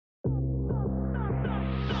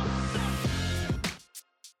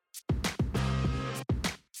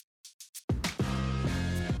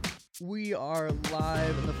We are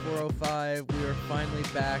live in the 405. We are finally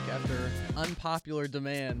back after unpopular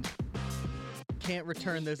demand. Can't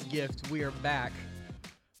return this gift. We are back.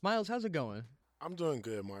 Miles, how's it going? I'm doing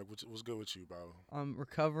good, Mark. What's good with you, bro? I'm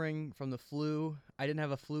recovering from the flu. I didn't have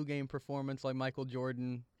a flu game performance like Michael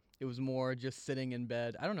Jordan. It was more just sitting in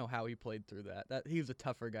bed. I don't know how he played through that. He was a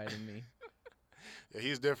tougher guy than me. Yeah,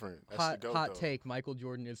 he's different. That's the GOAT, hot though. take, Michael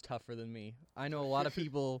Jordan is tougher than me. I know a lot of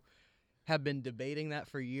people have been debating that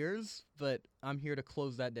for years, but I'm here to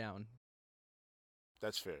close that down.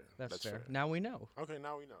 That's fair. That's fair. Now we know. Okay,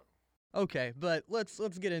 now we know. Okay, but let's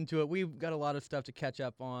get into it. We've got a lot of stuff to catch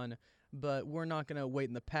up on, but we're not going to wait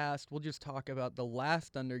in the past. We'll just talk about the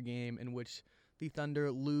last Thunder game in which the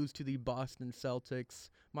Thunder lose to the Boston Celtics.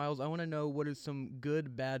 Miles, I want to know what is some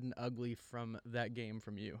good, bad, and ugly from that game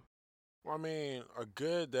from you. Well, I mean, a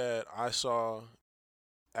good that I saw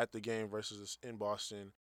at the game versus in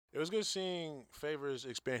Boston, it was good seeing Favors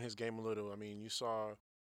expand his game a little. I mean, you saw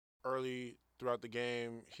early throughout the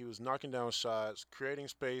game, he was knocking down shots, creating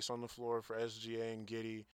space on the floor for SGA and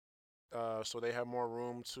Giddey, so they have more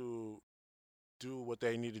room to do what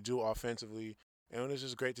they need to do offensively. And it was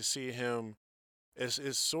just great to see him.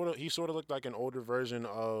 He sort of looked like an older version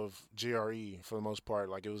of GRE for the most part.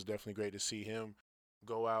 Like, it was definitely great to see him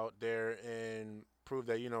go out there and prove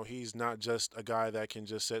that, he's not just a guy that can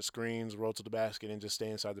just set screens, roll to the basket, and just stay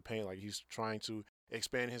inside the paint. Like, he's trying to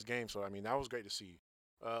expand his game. So, I mean, that was great to see.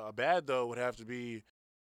 A bad, though, would have to be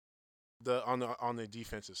on the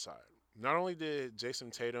defensive side. Not only did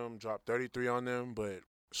Jason Tatum drop 33 on them, but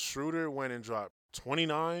Schroeder went and dropped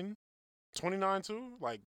 29 too.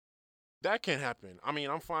 Like, that can't happen. I mean,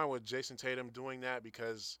 I'm fine with Jason Tatum doing that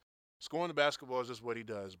because scoring the basketball is just what he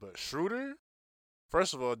does. But Schroeder,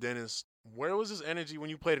 first of all, Dennis, where was his energy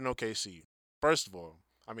when you played in OKC? First of all,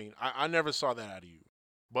 I mean, I never saw that out of you.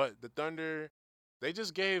 But the Thunder, they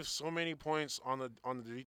just gave so many points on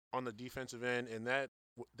the defensive end, and that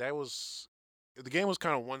was the game was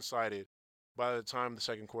kind of one-sided by the time the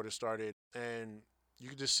second quarter started, and you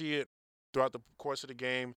could just see it throughout the course of the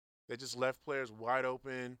game. They just left players wide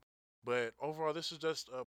open, but overall, this is just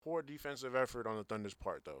a poor defensive effort on the Thunder's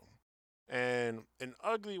part, though. And an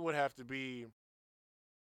ugly would have to be.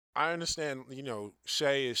 I understand,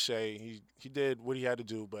 Shai is Shai. He did what he had to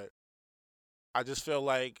do, but I just feel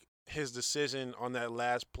like his decision on that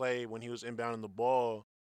last play when he was inbounding the ball,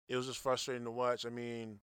 it was just frustrating to watch. I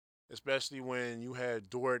mean, especially when you had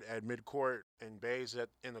Dort at midcourt and Bays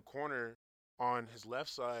in the corner on his left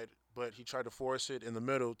side, but he tried to force it in the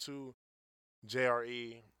middle to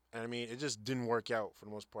JRE. And, I mean, it just didn't work out for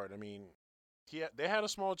the most part. I mean, they had a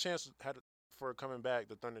small chance for coming back,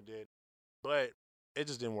 the Thunder did, but it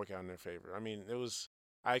just didn't work out in their favor. I mean,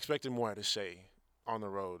 I expected more out of Shai on the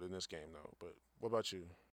road in this game, though. But what about you?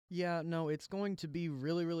 Yeah, no, it's going to be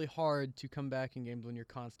really, really hard to come back in games when you're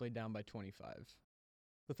constantly down by 25.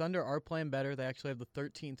 The Thunder are playing better. They actually have the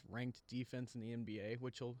 13th ranked defense in the NBA,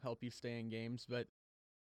 which will help you stay in games. But,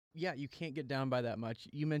 yeah, you can't get down by that much.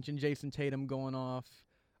 You mentioned Jason Tatum going off.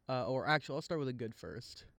 I'll start with a good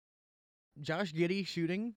first. Josh Giddey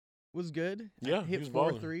shooting was good. Yeah, hit he was 4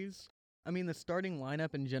 balling. threes. I mean, the starting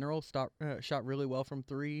lineup in general shot really well from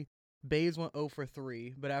 3. Bays went 0 for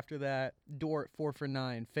 3, but after that, Dort 4 for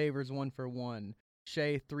 9, Favors 1 for 1,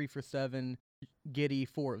 Shai 3 for 7, Giddey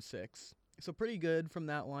 4 of 6. So pretty good from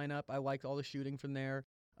that lineup. I liked all the shooting from there,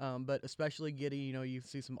 but especially Giddey. You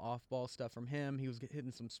see some off-ball stuff from him. He was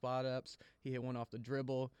hitting some spot ups. He hit one off the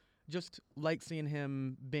dribble. Just like seeing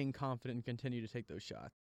him being confident and continue to take those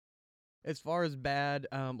shots. As far as bad,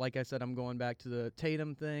 like I said, I'm going back to the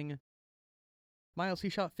Tatum thing. Miles, he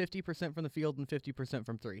shot 50% from the field and 50%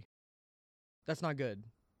 from 3. That's not good.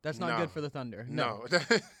 That's not good for the Thunder. No.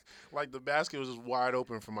 Like, the basket was just wide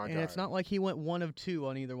open for my guy. And it's not like he went 1 of 2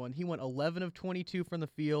 on either one. He went 11 of 22 from the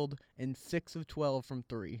field and 6 of 12 from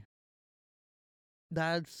 3.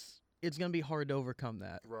 It's going to be hard to overcome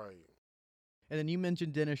that. Right. And then you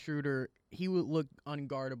mentioned Dennis Schroeder. He would look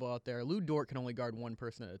unguardable out there. Lou Dort can only guard one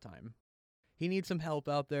person at a time. He needs some help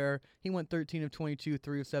out there. He went 13 of 22,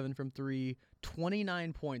 3 of 7 from 3,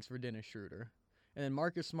 29 points for Dennis Schroeder. And then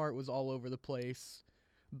Marcus Smart was all over the place.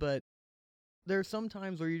 But there are some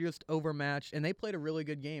times where you're just overmatched, and they played a really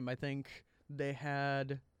good game. I think they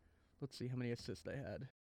had, let's see how many assists they had.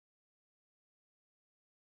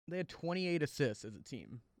 They had 28 assists as a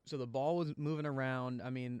team. So the ball was moving around.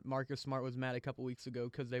 I mean, Marcus Smart was mad a couple weeks ago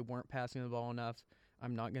because they weren't passing the ball enough.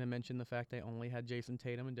 I'm not going to mention the fact they only had Jason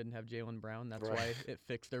Tatum and didn't have Jaylen Brown. That's why it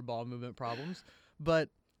fixed their ball movement problems. But,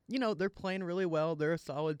 they're playing really well. They're a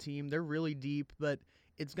solid team. They're really deep. But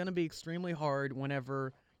it's going to be extremely hard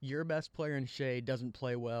whenever your best player in Shai doesn't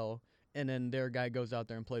play well and then their guy goes out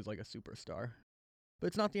there and plays like a superstar. But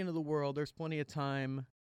it's not the end of the world. There's plenty of time.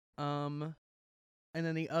 And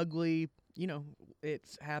then the ugly,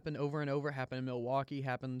 it's happened over and over. Happened in Milwaukee,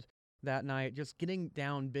 happened that night. Just getting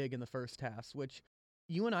down big in the first half, which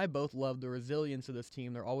you and I both love the resilience of this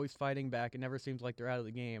team. They're always fighting back. It never seems like they're out of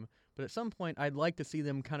the game. But at some point, I'd like to see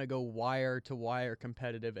them kind of go wire-to-wire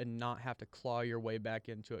competitive and not have to claw your way back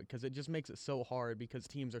into it, because it just makes it so hard because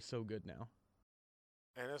teams are so good now.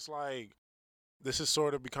 And it's like this is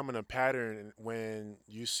sort of becoming a pattern when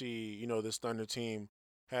you see, this Thunder team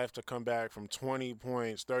have to come back from 20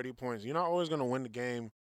 points, 30 points. You're not always going to win the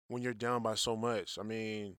game when you're down by so much. I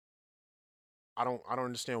mean, I don't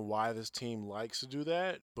understand why this team likes to do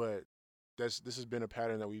that, but this has been a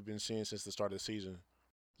pattern that we've been seeing since the start of the season.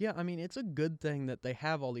 Yeah, I mean, it's a good thing that they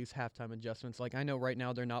have all these halftime adjustments. Like, I know right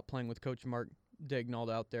now they're not playing with Coach Mark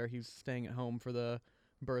Daignault out there. He's staying at home for the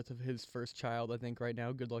birth of his first child, I think, right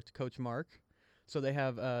now. Good luck to Coach Mark. So they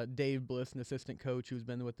have Dave Bliss, an assistant coach who's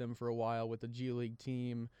been with them for a while with the G League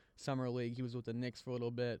team, Summer League. He was with the Knicks for a little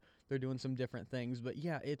bit. They're doing some different things. But,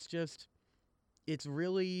 yeah, it's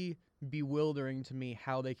really bewildering to me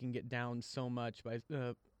how they can get down so much by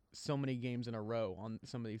so many games in a row on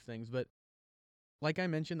some of these things. But like I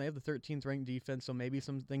mentioned, they have the 13th ranked defense, so maybe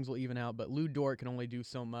some things will even out. But Lou Dort can only do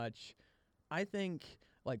so much. I think,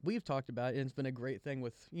 like we've talked about, and it's been a great thing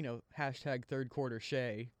with, hashtag third quarter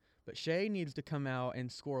Shai. But Shai needs to come out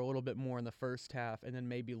and score a little bit more in the first half and then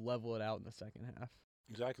maybe level it out in the second half.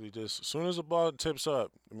 Exactly. Just as soon as the ball tips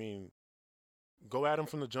up, go at him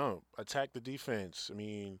from the jump. Attack the defense.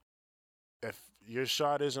 If your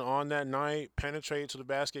shot isn't on that night, penetrate to the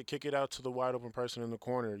basket, kick it out to the wide open person in the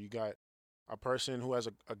corner. You got a person who has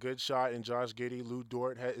a good shot in Josh Giddey. Lou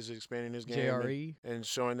Dort is expanding his game JRE. and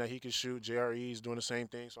showing that he can shoot. JRE is doing the same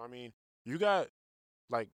thing. So, you got,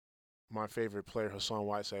 like my favorite player, Hassan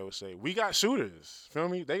Whiteside, would say, we got shooters. Feel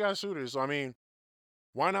me? They got shooters. So,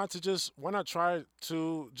 why not try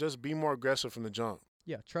to just be more aggressive from the jump?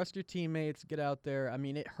 Yeah, trust your teammates. Get out there.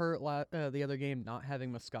 It hurt the other game not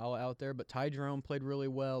having Muscala out there, but Ty Jerome played really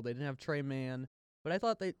well. They didn't have Trey Mann. But I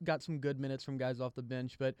thought they got some good minutes from guys off the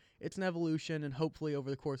bench. But it's an evolution, and hopefully over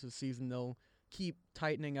the course of the season they'll keep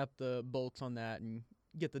tightening up the bolts on that and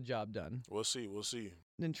get the job done. We'll see.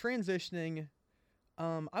 Then transitioning,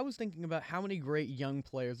 I was thinking about how many great young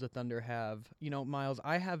players the Thunder have. Miles,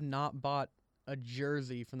 I have not bought a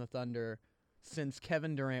jersey from the Thunder since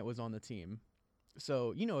Kevin Durant was on the team.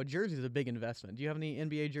 So, a jersey is a big investment. Do you have any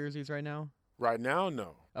NBA jerseys right now? Right now,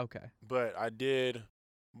 no. Okay. But I did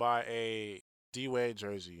buy a D-Wade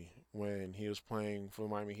jersey when he was playing for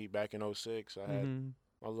Miami Heat back in 2006. I had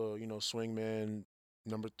my little, swingman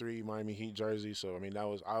number 3 Miami Heat jersey. So,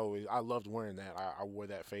 I loved wearing that. I wore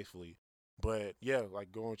that faithfully. But, yeah,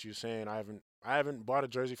 like going what you're saying, I haven't bought a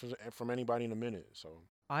jersey from anybody in a minute. So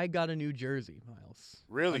I got a new jersey, Miles.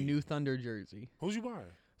 Really? A new Thunder jersey. Who'd you buy?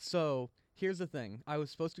 So here's the thing. I was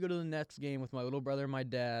supposed to go to the Nets game with my little brother and my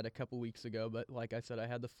dad a couple weeks ago, but like I said, I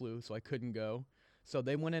had the flu, so I couldn't go. So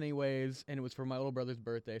they went anyways, and it was for my little brother's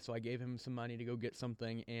birthday, so I gave him some money to go get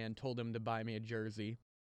something and told him to buy me a jersey.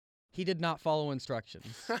 He did not follow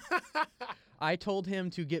instructions. I told him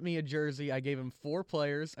to get me a jersey. I gave him 4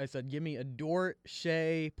 players. I said, give me a Dort,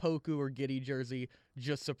 Shai, Poku, or Giddey jersey.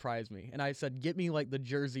 Just surprise me. And I said, get me like the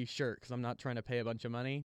jersey shirt because I'm not trying to pay a bunch of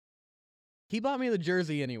money. He bought me the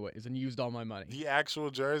jersey anyways and used all my money. The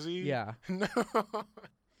actual jersey? Yeah. No.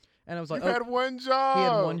 And I was like, you had one job. He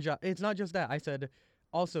had one job. It's not just that. I said,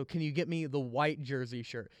 also, can you get me the white jersey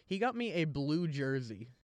shirt? He got me a blue jersey.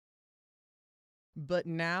 But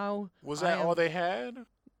now... Was that all they had?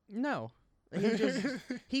 No.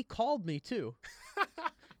 He called me too.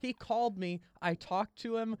 He called me. I talked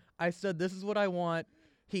to him. I said, this is what I want.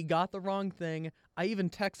 He got the wrong thing. I even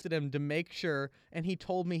texted him to make sure, and he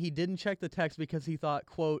told me he didn't check the text because he thought,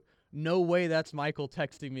 quote, no way that's Michael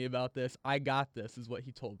texting me about this. I got this, is what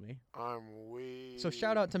he told me. I'm weak. So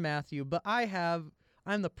shout out to Matthew. But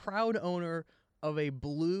I'm the proud owner of a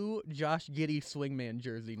blue Josh Giddey swingman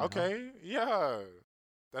jersey now. Okay, yeah.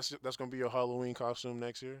 That's going to be your Halloween costume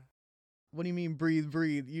next year? What do you mean, breathe,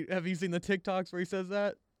 breathe? Have you seen the TikToks where he says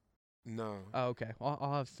that? No. Oh, okay. Well,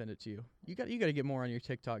 I'll have to send it to you. You got to get more on your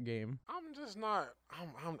TikTok game. I'm just not.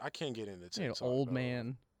 I can't get into TikTok. You're an old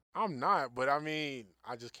man. I'm not, but I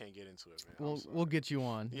just can't get into it, man. We'll get you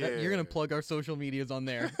on. Yeah. You're going to plug our social medias on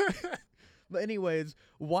there. But anyways,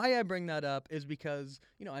 why I bring that up is because,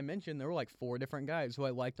 I mentioned there were like 4 different guys who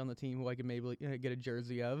I liked on the team who I could maybe get a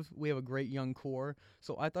jersey of. We have a great young core.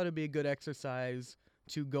 So I thought it'd be a good exercise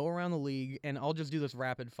to go around the league, and I'll just do this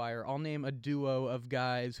rapid fire. I'll name a duo of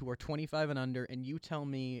guys who are 25 and under, and you tell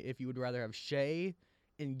me if you would rather have Shai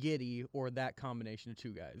and Giddey or that combination of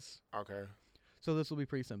two guys. Okay. So this will be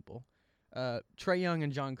pretty simple. Trae Young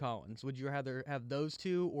and John Collins. Would you rather have those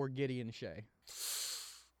two or Giddey and Shai?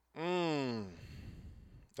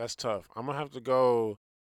 That's tough. I'm gonna have to go.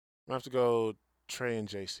 Trey and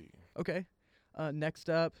JC. Okay. Next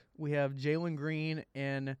up, we have Jalen Green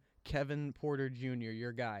and Kevin Porter Jr.,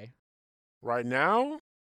 your guy. Right now,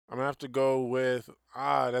 I'm gonna have to go with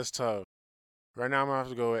that's tough. Right now, I'm gonna have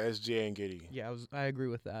to go with SGA and Giddey. Yeah, I agree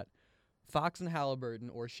with that. Fox and Halliburton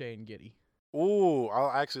or Shai and Giddey. Ooh,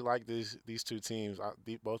 I actually like these two teams.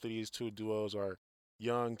 Both of these two duos are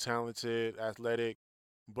young, talented, athletic.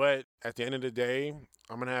 But at the end of the day,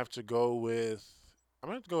 I'm gonna have to go with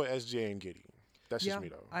SGA and Giddey. That's just me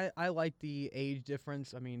though. I like the age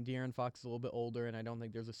difference. I mean, De'Aaron Fox is a little bit older, and I don't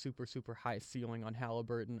think there's a super, super high ceiling on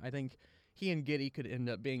Halliburton. I think he and Giddey could end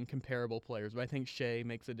up being comparable players, but I think Shai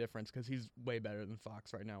makes a difference because he's way better than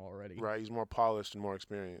Fox right now already. Right, he's more polished and more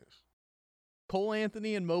experienced. Cole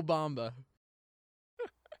Anthony and Mo Bamba.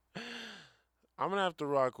 I'm going to have to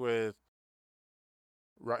rock with,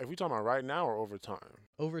 if we talking about right now or over time?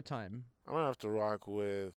 Over time. I'm going to have to rock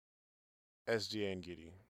with SGA and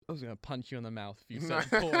Giddey. I was going to punch you in the mouth if you said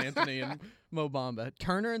Cole Anthony and Mo Bamba.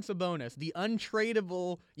 Turner and Sabonis. The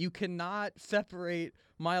untradeable, you cannot separate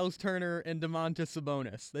Miles Turner and Domantas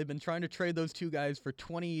Sabonis. They've been trying to trade those two guys for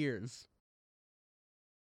 20 years.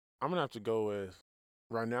 I'm going to have to go with,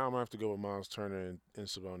 right now, I'm going to have to go with Miles Turner and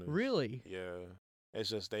Sabonis. Really? Yeah. It's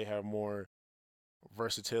just they have more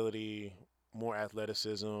versatility, more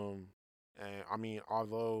athleticism. And, I mean,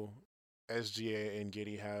 although SGA and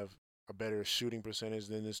Giddey have a better shooting percentage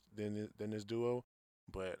than this duo,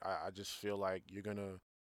 but I just feel like you're going to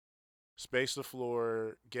space the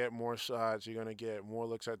floor, get more shots. You're going to get more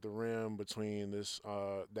looks at the rim between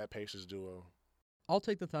that Pacers duo. I'll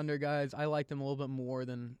take the Thunder guys. I like them a little bit more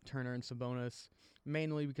than Turner and Sabonis,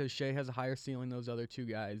 mainly because Shai has a higher ceiling than those other two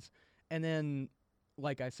guys. And then,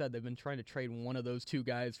 like I said, they've been trying to trade one of those two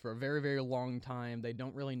guys for a very, very long time. They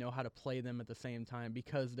don't really know how to play them at the same time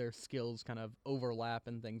because their skills kind of overlap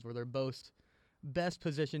and things where they're both best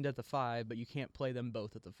positioned at the 5, but you can't play them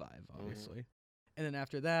both at the 5, obviously. Mm-hmm. And then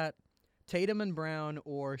after that, Tatum and Brown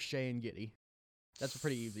or Shai and Giddey. That's a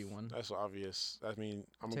pretty easy one. That's obvious. I mean,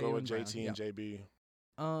 I'm going to go with JT and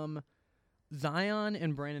JB. Zion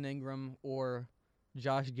and Brandon Ingram or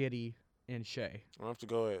Josh Giddey and Shai. I'm going to have to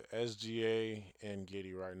go with SGA and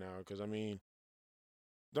Giddey right now because, I mean,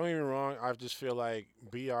 don't get me wrong, I just feel like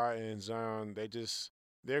B.I. and Zion,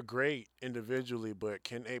 they're great individually, but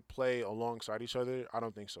can they play alongside each other? I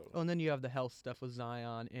don't think so. Oh, and then you have the health stuff with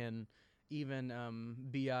Zion and even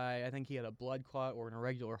B.I. I think he had a blood clot or an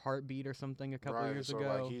irregular heartbeat or something a couple years ago.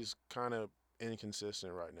 Right, so like he's kind of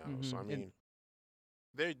inconsistent right now. Mm-hmm. So, I mean,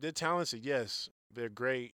 they're talented, yes. They're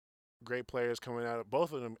great players coming out.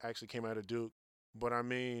 Both of them actually came out of Duke. But, I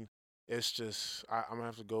mean, it's just I'm going to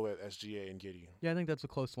have to go with SGA and Giddey. Yeah, I think that's a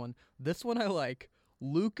close one. This one I like.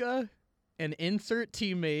 Luka and insert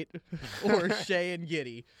teammate or Shai and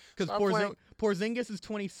Giddey. Because Porzingis is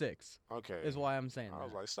 26. Okay. Is why I'm saying I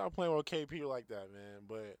was like, stop playing with KP like that, man.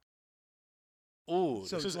 But, so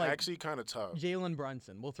this is like actually kind of tough. Jalen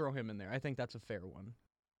Brunson. We'll throw him in there. I think that's a fair one.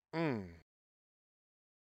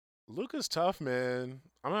 Luka's tough, man.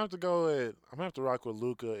 I'm gonna have to rock with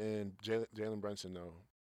Luka and Jalen Brunson though.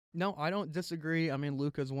 No, I don't disagree. I mean,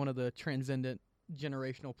 Luka's one of the transcendent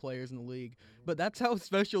generational players in the league. But that's how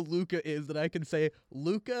special Luka is that I can say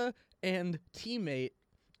Luka and teammate,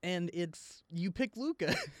 and you pick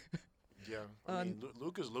Luka. Yeah, I mean,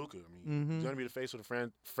 Luka's Luka. I mean, he's gonna be the face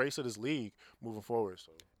of this league moving forward.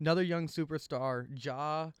 So another young superstar,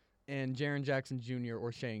 Ja and Jaren Jackson Jr.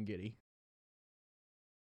 or Shai and Giddey.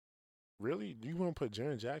 Really? Do you want to put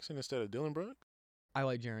Jaren Jackson instead of Dillon Brooks? I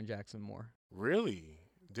like Jaren Jackson more. Really?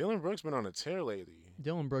 Dillon Brooks been on a tear lately.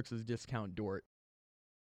 Dillon Brooks is discount Dort.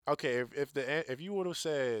 Okay, if you would have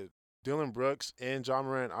said Dillon Brooks and Ja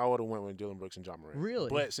Morant, I would have went with Dillon Brooks and Ja Morant. Really?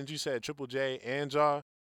 But since you said Triple J and Ja, I'm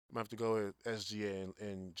going to have to go with SGA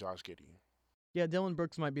and Josh Giddey. Yeah, Dillon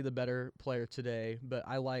Brooks might be the better player today, but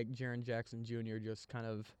I like Jaren Jackson Jr. just kind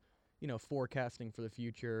of, forecasting for the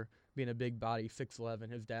future, being a big body, 6'11".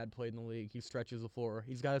 His dad played in the league. He stretches the floor.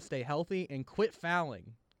 He's got to stay healthy and quit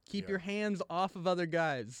fouling. Keep your hands off of other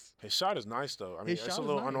guys. His shot is nice, though. I mean, it's a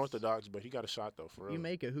little unorthodox, but he got a shot, though, for real. You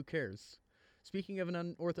make it. Who cares? Speaking of an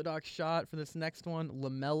unorthodox shot for this next one,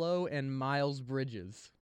 LaMelo and Miles Bridges.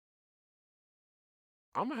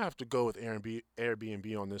 I'm going to have to go with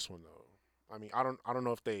Airbnb on this one, though. I mean, I don't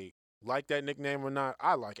know if they like that nickname or not.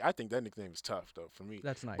 I think that nickname is tough, though, for me.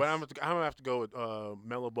 That's nice. But I'm going to have to go with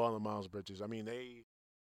Melo Ball and Miles Bridges. I mean,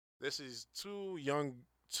 this is two young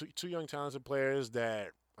two young talented players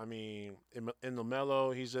that I mean, in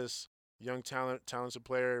LaMelo, he's just young talented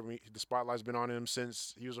player. The spotlight's been on him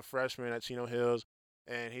since he was a freshman at Chino Hills,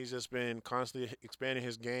 and he's just been constantly expanding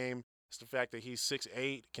his game. It's the fact that he's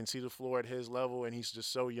 6'8", can see the floor at his level, and he's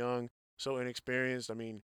just so young, so inexperienced. I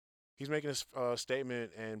mean, he's making a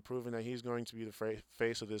statement and proving that he's going to be the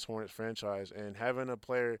face of this Hornets franchise. And having a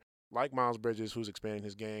player like Miles Bridges who's expanding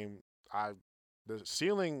his game, the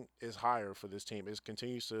ceiling is higher for this team. It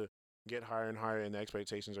continues to get higher and higher, and the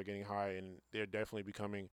expectations are getting high, and they're definitely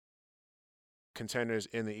becoming contenders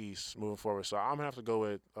in the East moving forward. So I'm going to have to go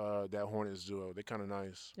with that Hornets duo. They're kind of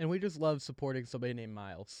nice. And we just love supporting somebody named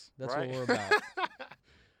Miles. That's right? what we're about.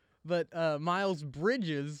 But Miles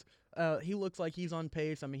Bridges, he looks like he's on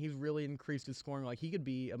pace. I mean, he's really increased his scoring. Like, he could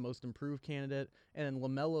be a most improved candidate. And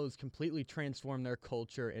LaMelo's completely transformed their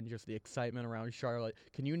culture and just the excitement around Charlotte.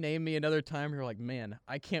 Can you name me another time you're like, man,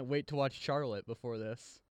 I can't wait to watch Charlotte before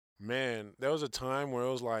this? Man, there was a time where it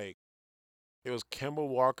was Kemba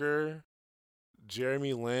Walker,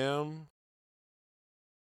 Jeremy Lamb,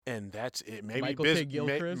 and that's it. Maybe Michael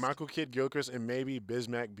Kidd-Gilchrist. Michael Kidd-Gilchrist, and maybe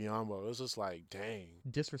Bismack Biyombo. It was just like, dang.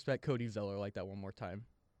 Disrespect Cody Zeller like that one more time.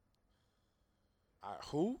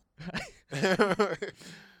 Who?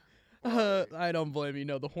 I don't blame you.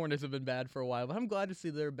 No, the Hornets have been bad for a while, but I'm glad to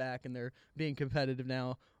see they're back and they're being competitive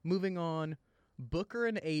now. Moving on, Booker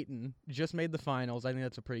and Ayton just made the finals. I think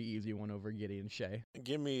that's a pretty easy one over Giddey and Shai.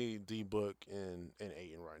 Give me D-Book and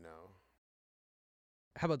Ayton right now.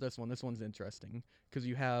 How about this one? This one's interesting because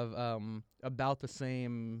you have about the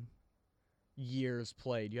same years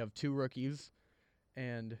played. You have two rookies,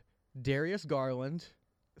 and Darius Garland,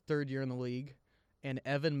 third year in the league, and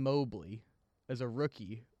Evan Mobley as a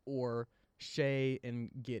rookie, or Shai and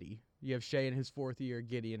Giddey. You have Shai in his fourth year,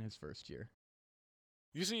 Giddey in his first year.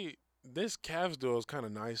 You see, this Cavs duo is kind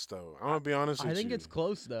of nice, though. I'm going to be honest with you. I think it's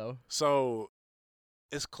close, though. So,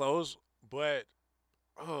 it's close, but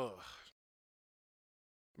I'm going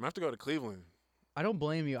to have to go to Cleveland. I don't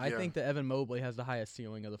blame you. Yeah. I think that Evan Mobley has the highest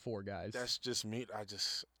ceiling of the four guys. That's just me.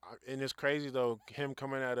 And it's crazy, though, him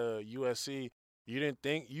coming out of USC. You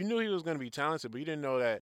knew he was going to be talented, but you didn't know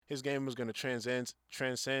that his game was going to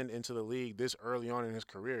transcend into the league this early on in his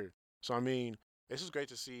career. So, I mean, it's just great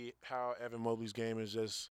to see how Evan Mobley's game is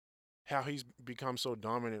just how he's become so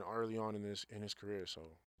dominant early on in his career. So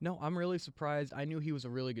no, I'm really surprised. I knew he was a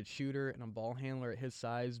really good shooter and a ball handler at his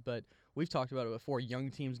size, but we've talked about it before. Young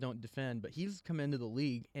teams don't defend, but he's come into the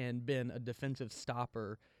league and been a defensive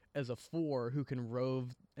stopper as a four who can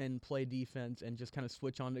rove and play defense and just kind of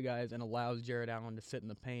switch on to guys and allows Jared Allen to sit in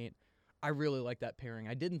the paint. I really like that pairing.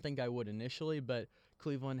 I didn't think I would initially, but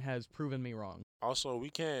Cleveland has proven me wrong. Also,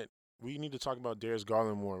 we need to talk about Darius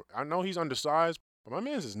Garland more. I know he's undersized, but my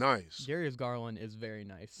man's is nice. Darius Garland is very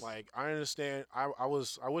nice. Like, I understand. I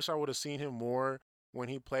wish I would have seen him more when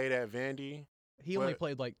he played at Vandy. He only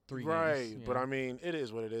played like 3 games. Right, but I mean, it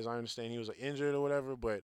is what it is. I understand he was injured or whatever,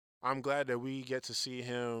 but I'm glad that we get to see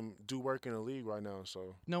him do work in the league right now.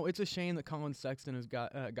 So no, it's a shame that Colin Sexton has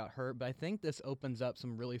got hurt, but I think this opens up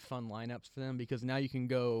some really fun lineups for them because now you can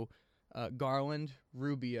go Garland,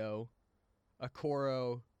 Rubio,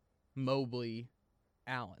 Okoro, Mobley,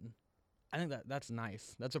 Allen. I think that's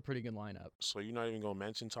nice. That's a pretty good lineup. So you're not even gonna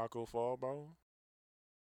mention Taco Fall, bro?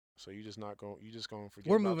 So you just gonna forget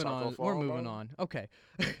We're about moving Taco on. Fall, We're moving bro? on. Okay,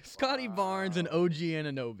 Scotty Barnes and OG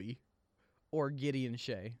Anunoby, or Giddey and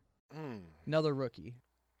Shai. Another rookie.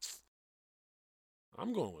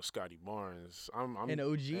 I'm going with Scotty Barnes. I'm and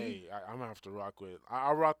OG. Hey, I'm gonna have to rock with.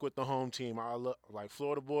 I rock with the home team. I look like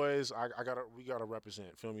Florida boys. We gotta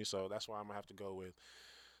represent. Feel me? So that's why I'm gonna have to go with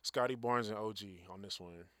Scotty Barnes and OG on this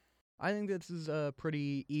one. I think this is a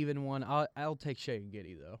pretty even one. I'll take Shai and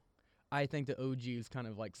Giddey though. I think the OG is kind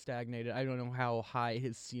of like stagnated. I don't know how high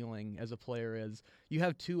his ceiling as a player is. You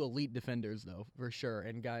have two elite defenders though, for sure,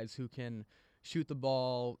 and guys who can shoot the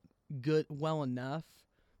ball well enough.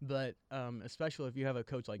 But especially if you have a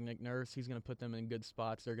coach like Nick Nurse, he's going to put them in good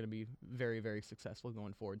spots. They're going to be very, very successful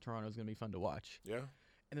going forward. Toronto's going to be fun to watch. Yeah.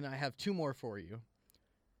 And then I have two more for you.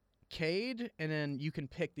 Cade, and then you can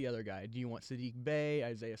pick the other guy. Do you want Sadiq Bey,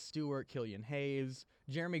 Isaiah Stewart, Killian Hayes?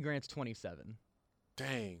 Jeremy Grant's 27.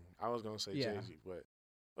 Dang. I was going to say Jay-Z,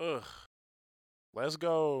 but let's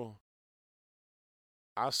go.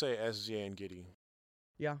 I'll say SGA and Giddey.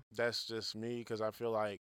 Yeah. That's just me because I feel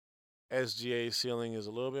like SGA's ceiling is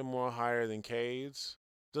a little bit more higher than Cade's.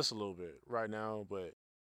 Just a little bit right now, but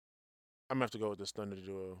I'm going to have to go with this Thunder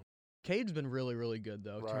duo. Cade's been really, really good,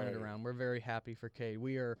 though, Right. turning it around. We're very happy for Cade.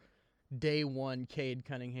 We are day one Cade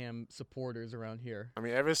Cunningham supporters around here. I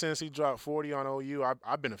mean, ever since he dropped 40 on OU,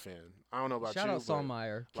 I've been a fan. I don't know about Shout you, out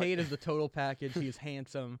Saulmeyer. like, Cade is the total package. He is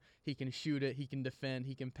handsome. He can shoot it. He can defend.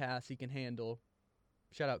 He can pass. He can handle.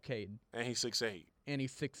 Shout out Cade. and he's 6'8". And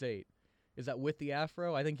he's 6'8". Is that with the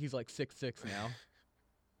afro? I think he's like 6'6" now.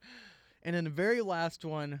 And then the very last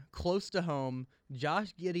one, close to home,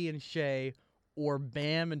 Josh Giddey and Shai, or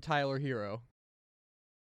Bam and Tyler Hero.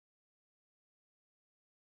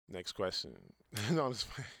 Next question. No, I'm just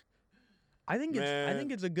playing. I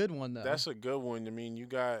think it's a good one though. That's a good one. I mean, you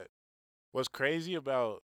got what's crazy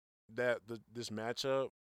about this matchup.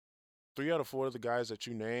 3 out of 4 of the guys that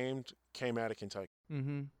you named came out of Kentucky.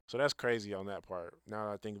 Mm-hmm. So that's crazy on that part. Now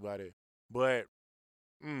that I think about it, but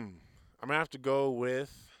I'm gonna have to go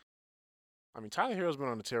with. I mean, Tyler Hero's been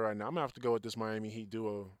on the tear right now. I'm gonna have to go with this Miami Heat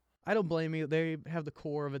duo. I don't blame you. They have the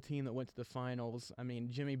core of a team that went to the finals. I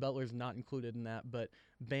mean, Jimmy Butler's not included in that, but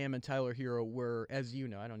Bam and Tyler Hero were, as you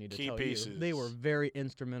know, I don't need to Key tell pieces. you, they were very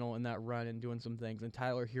instrumental in that run and doing some things. And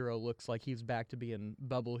Tyler Hero looks like he's back to being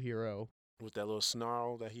Bubble Hero. With that little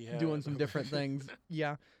snarl that he had. Doing some different things.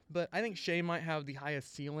 Yeah, but I think Shai might have the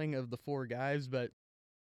highest ceiling of the 4 guys, but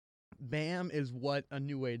Bam is what a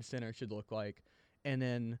new age center should look like. And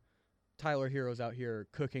then Tyler Hero's out here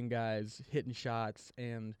cooking guys, hitting shots,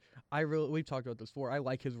 and we've talked about this before. I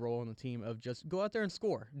like his role on the team of just go out there and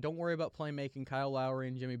score. Don't worry about playmaking. Kyle Lowry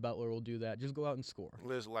and Jimmy Butler will do that. Just go out and score.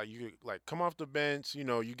 Listen, you come off the bench.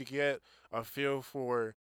 You could get a feel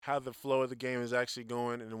for how the flow of the game is actually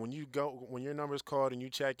going, and when your number's called and you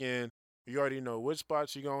check in, you already know which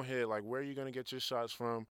spots you're gonna hit, like where you're gonna get your shots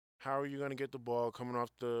from, how are you gonna get the ball coming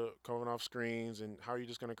off screens, and how are you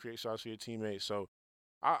just gonna create shots for your teammates. So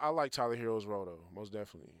I like Tyler Hero's role though, most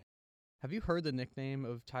definitely. Have you heard the nickname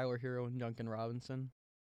of Tyler Hero and Duncan Robinson?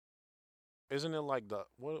 Isn't it like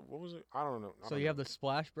what was it? I don't know. So you have the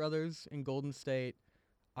Splash Brothers in Golden State.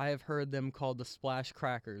 I have heard them called the Splash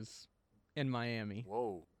Crackers in Miami.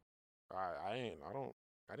 Whoa, I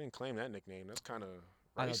didn't claim that nickname. That's kind of racist.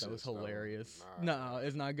 I thought that was hilarious. Nah. No,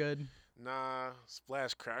 it's not good. Nah,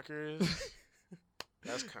 Splash Crackers.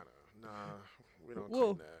 That's kind of We don't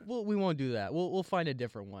claim that. Well, we won't do that. We'll find a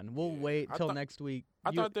different one. We'll wait till next week.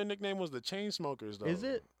 I thought their nickname was the Chainsmokers, though. Is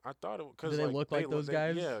it? I thought it because do they look like those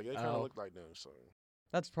guys? Yeah, they kind of look like them. So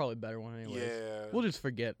that's probably a better one, anyways. Yeah. We'll just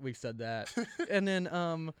forget we said that. And then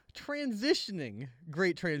transitioning,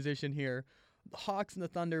 great transition here. The Hawks and the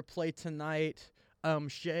Thunder play tonight.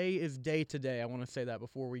 Shai is day to day. I want to say that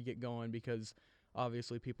before we get going because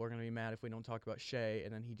obviously people are going to be mad if we don't talk about Shai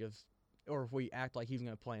and then or if we act like he's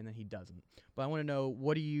going to play and then he doesn't. But I want to know,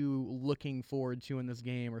 what are you looking forward to in this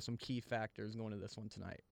game or some key factors going to this one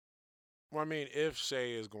tonight? Well, I mean, if Shai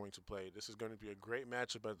is going to play, this is going to be a great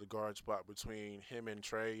matchup at the guard spot between him and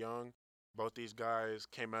Trae Young. Both these guys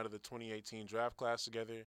came out of the 2018 draft class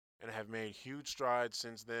together and have made huge strides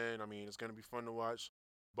since then. I mean, it's going to be fun to watch.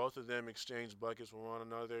 Both of them exchange buckets with one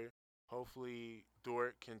another. Hopefully,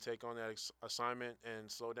 Dort can take on that assignment and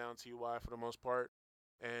slow down T.Y. for the most part.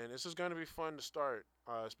 And this is going to be fun to start,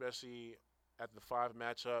 especially at the 5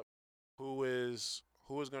 matchup. Who is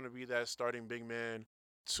going to be that starting big man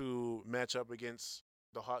to match up against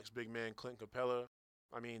the Hawks' big man, Clint Capella?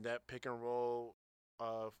 I mean, that pick and roll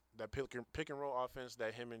offense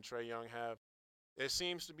that him and Trae Young have, it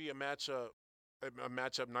seems to be a matchup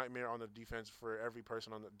nightmare on the defense for every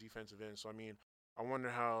person on the defensive end. So, I mean, I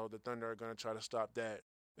wonder how the Thunder are going to try to stop that.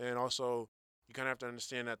 And also, you kind of have to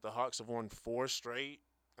understand that the Hawks have won 4 straight.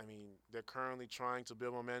 I mean, they're currently trying to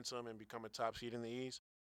build momentum and become a top seed in the East.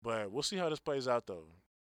 But we'll see how this plays out, though.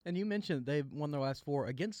 And you mentioned they've won their last 4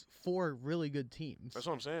 against 4 really good teams. That's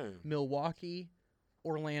what I'm saying. Milwaukee,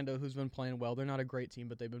 Orlando, who's been playing well. They're not a great team,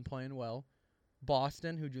 but they've been playing well.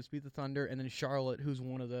 Boston, who just beat the Thunder, and then Charlotte, who's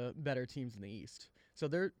one of the better teams in the East. So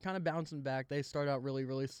they're kind of bouncing back. They start out really,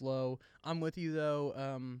 really slow. I'm with you,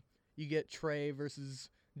 though. You get Trae versus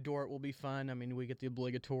Dort will be fun. I mean, we get the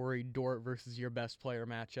obligatory Dort versus your best player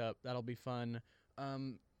matchup. That'll be fun.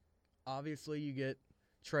 Obviously, you get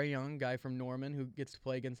Trae Young, guy from Norman, who gets to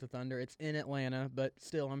play against the Thunder. It's in Atlanta, but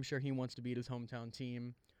still, I'm sure he wants to beat his hometown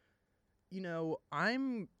team. You know,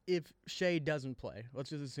 if Shai doesn't play,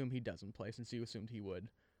 let's just assume he doesn't play since you assumed he would.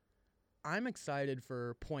 I'm excited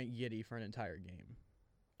for Point Giddey for an entire game.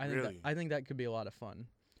 I think that could be a lot of fun.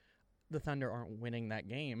 The Thunder aren't winning that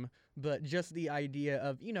game, but just the idea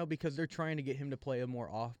of, because they're trying to get him to play a more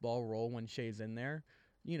off-ball role when Shai's in there,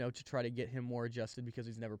 to try to get him more adjusted because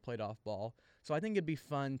he's never played off-ball. So I think it'd be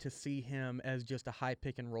fun to see him as just a high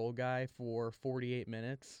pick-and-roll guy for 48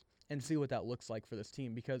 minutes and see what that looks like for this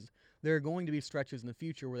team, because there are going to be stretches in the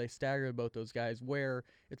future where they stagger both those guys, where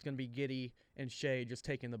it's going to be Giddey and Shai just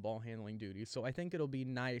taking the ball handling duties. So I think it'll be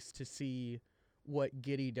nice to see what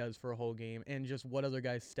Giddey does for a whole game and just what other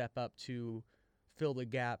guys step up to fill the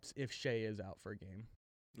gaps if Shai is out for a game.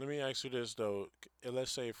 Let me ask you this though.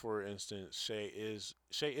 Let's say, for instance, Shai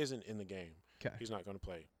isn't in the game. Okay. He's not going to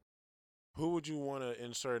play. Who would you want to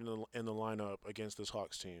insert in the lineup against this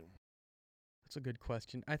Hawks team? That's a good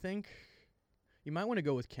question. I think you might want to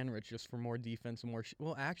go with Kenrich just for more defense and more.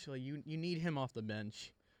 Well, actually, you need him off the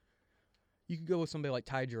bench. You could go with somebody like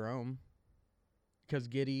Ty Jerome, because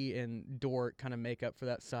Giddey and Dort kind of make up for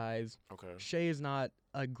that size. Okay. Shai is not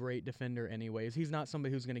a great defender anyways. He's not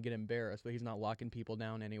somebody who's going to get embarrassed, but he's not locking people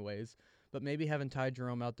down anyways. But maybe having Ty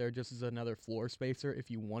Jerome out there just as another floor spacer if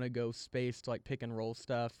you want to go spaced, like pick and roll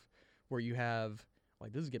stuff, where you have,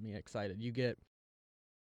 like, this is getting me excited. You get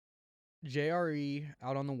JRE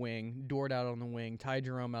out on the wing, Dort out on the wing, Ty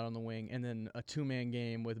Jerome out on the wing, and then a two-man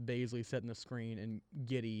game with Baisley setting the screen and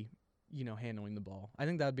Giddey, handling the ball. I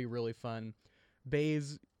think that'd be really fun.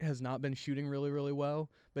 Baze has not been shooting really, really well,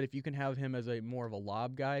 but if you can have him as a more of a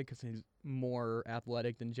lob guy because he's more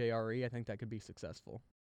athletic than JRE, I think that could be successful.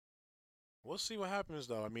 We'll see what happens,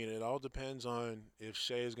 though. I mean, it all depends on if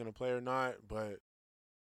Shai is going to play or not, but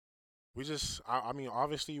I mean,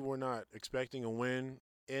 obviously we're not expecting a win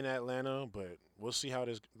in Atlanta, but we'll see how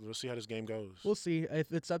this game goes. We'll see.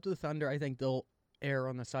 If it's up to the Thunder, I think they'll err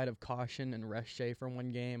on the side of caution and rest Shai for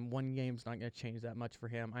one game. One game's not going to change that much for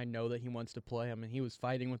him. I know that he wants to play. I mean, he was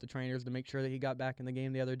fighting with the trainers to make sure that he got back in the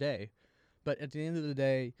game the other day. But at the end of the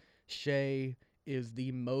day, Shai is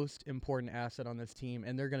the most important asset on this team,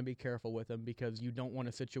 and they're going to be careful with him because you don't want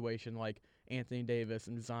a situation like Anthony Davis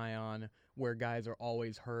and Zion where guys are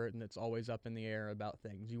always hurt and it's always up in the air about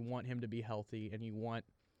things. You want him to be healthy, and you want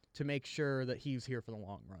to make sure that he's here for the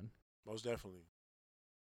long run. Most definitely.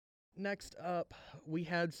 Next up, we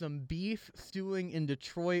had some beef stewing in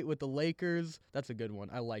Detroit with the Lakers. That's a good one.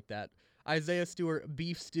 I like that. Isaiah Stewart,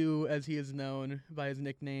 Beef Stew, as he is known by his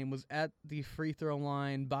nickname, was at the free throw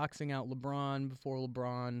line boxing out LeBron before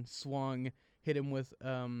LeBron swung, hit him with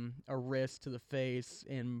a wrist to the face,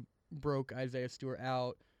 and broke Isaiah Stewart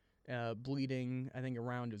out, bleeding, I think,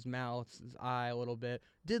 around his mouth, his eye a little bit.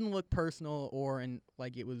 Didn't look personal or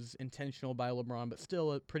like it was intentional by LeBron, but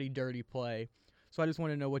still a pretty dirty play. So I just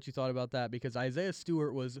want to know what you thought about that, because Isaiah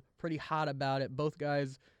Stewart was pretty hot about it. Both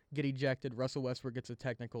guys get ejected. Russell Westbrook gets a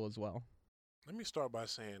technical as well. Let me start by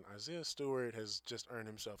saying Isaiah Stewart has just earned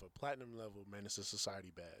himself a platinum-level Menace to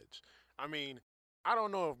Society badge. I mean, I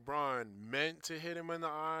don't know if Bron meant to hit him in the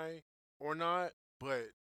eye or not, but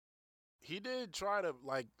he did try to,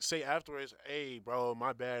 say afterwards, hey, bro,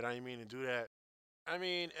 my bad, I didn't mean to do that. I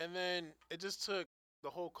mean, and then it just took the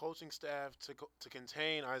whole coaching staff to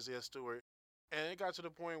contain Isaiah Stewart. And it got to the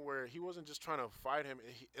point where he wasn't just trying to fight him.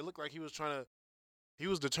 It looked like he was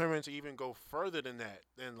determined to even go further than that.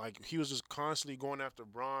 And, he was just constantly going after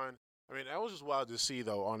Bron. I mean, that was just wild to see,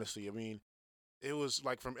 though, honestly. I mean, it was,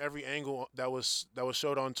 from every angle that was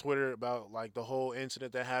showed on Twitter about, the whole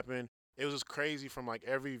incident that happened. It was just crazy from,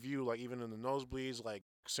 every view, even in the nosebleeds,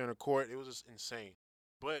 center court. It was just insane.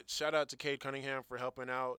 But shout out to Cade Cunningham for helping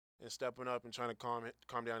out and stepping up and trying to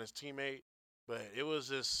calm down his teammate. But it was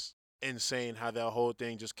just insane how that whole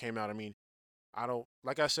thing just came out. I mean,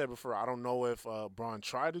 like I said before, I don't know if Bron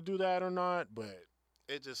tried to do that or not, but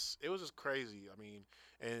it was just crazy. I mean,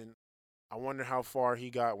 and I wonder how far he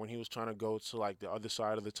got when he was trying to go to the other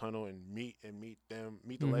side of the tunnel and meet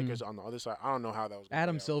the Lakers on the other side. I don't know how that was going.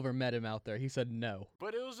 Adam Silver met him out there. He said no.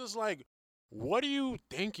 But it was just what are you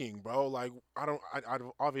thinking, bro? I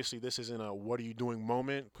obviously this isn't a what are you doing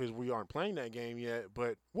moment because we aren't playing that game yet,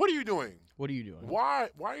 but what are you doing? What are you doing? Why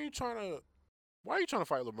are you trying to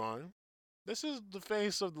fight LeBron? This is the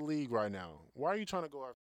face of the league right now. Why are you trying to go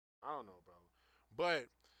after? I don't know, bro. But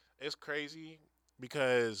it's crazy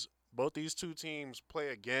because both these two teams play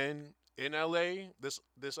again in LA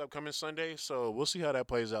this upcoming Sunday, so we'll see how that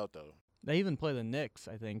plays out though. They even play the Knicks,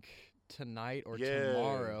 I think, tonight or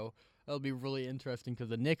tomorrow. That'll be really interesting because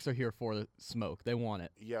the Knicks are here for the smoke. They want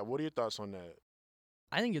it. Yeah, what are your thoughts on that?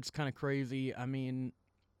 I think it's kind of crazy. I mean,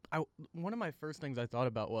 one of my first things I thought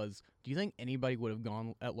about was, do you think anybody would have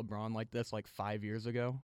gone at LeBron like this 5 years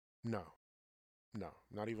ago? No,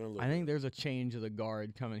 not even a little I think there's a change of the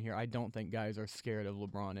guard coming here. I don't think guys are scared of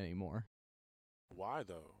LeBron anymore. Why,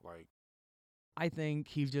 though? I think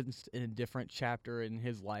he's just in a different chapter in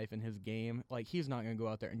his life and his game. He's not going to go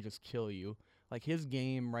out there and just kill you. His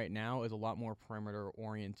game right now is a lot more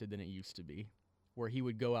perimeter-oriented than it used to be, where he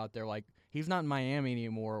would go out there He's not in Miami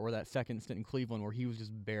anymore, or that second stint in Cleveland where he was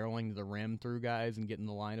just barreling to the rim through guys and getting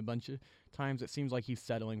the line a bunch of times. It seems like he's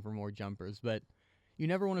settling for more jumpers. But you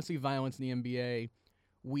never want to see violence in the NBA.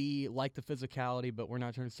 We like the physicality, but we're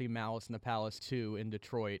not trying to see malice in the palace, too, in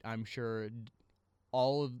Detroit. I'm sure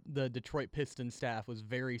all of the Detroit Pistons staff was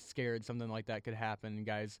very scared something like that could happen,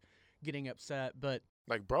 guys getting upset. But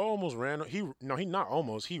Like, bro almost ran. He not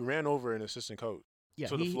almost. He ran over an assistant coach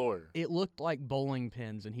to the floor. It looked like bowling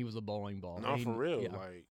pins, and he was a bowling ball. No, for real. Yeah.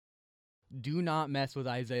 Like, do not mess with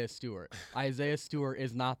Isaiah Stewart. Isaiah Stewart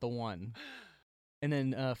is not the one. And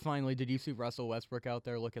then finally, did you see Russell Westbrook out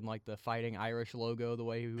there looking like the Fighting Irish logo the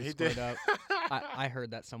way he was squared up? I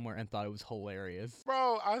heard that somewhere and thought it was hilarious.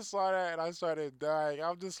 Bro, I saw that and I started dying.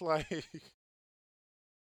 I'm just like,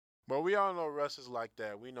 but we all know Russ is like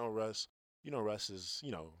that. We know Russ. Russ is,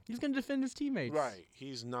 he's gonna defend his teammates. Right.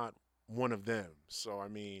 He's not one of them. So I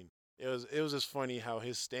mean, it was just funny how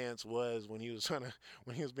his stance was when he was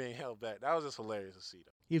being held back. That was just hilarious to see,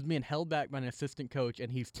 though. He was being held back by an assistant coach,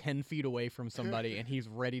 and he's 10 feet away from somebody, and he's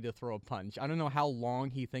ready to throw a punch. I don't know how long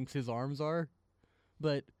he thinks his arms are,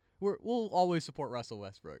 but we'll always support Russell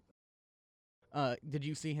Westbrook. Did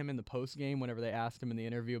you see him in the post game whenever they asked him in the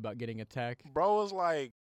interview about getting a tech? Bro was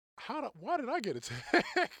like, why did I get a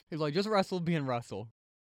tech? He's like, just Russell being Russell.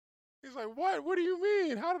 He's like, what? What do you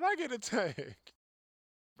mean? How did I get a tech?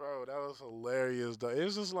 Bro, that was hilarious, though. It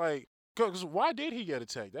was just like, because why did he get a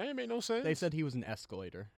tech? That didn't make no sense. They said he was an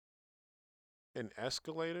escalator. An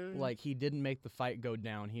escalator? Like, he didn't make the fight go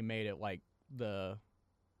down. He made it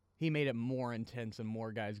he made it more intense and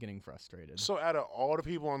more guys getting frustrated. So out of all the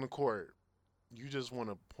people on the court, you just want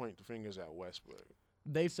to point the fingers at Westbrook.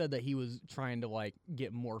 They said that he was trying to,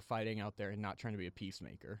 get more fighting out there and not trying to be a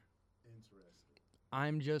peacemaker. Interesting.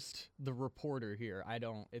 I'm just the reporter here.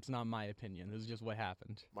 It's not my opinion. This is just what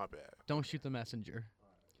happened. My bad. Don't shoot the messenger.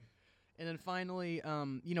 And then finally,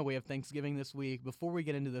 we have Thanksgiving this week. Before we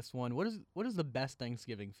get into this one, what is the best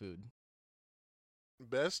Thanksgiving food?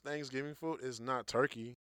 Best Thanksgiving food is not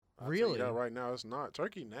turkey. Really? Yeah, right now it's not.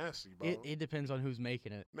 Turkey nasty, bro. It depends on who's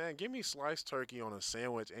making it. Man, give me sliced turkey on a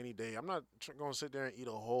sandwich any day. I'm not going to sit there and eat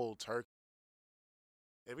a whole turkey.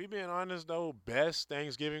 If we being honest, though, best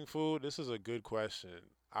Thanksgiving food, this is a good question.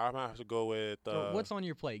 I'm going to have to go with... what's on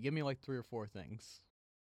your plate? Give me 3 or 4 things.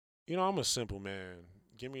 I'm a simple man.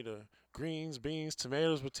 Give me the greens, beans,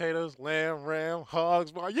 tomatoes, potatoes, lamb, ram,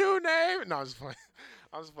 hogs, boy, you name it. No, I'm just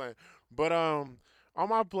playing. But on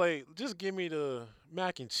my plate, just give me the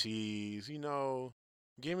mac and cheese. I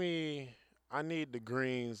need the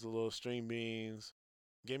greens, the little string beans.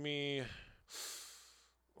 I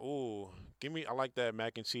like that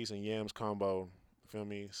mac and cheese and yams combo. Feel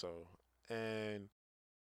me? So, and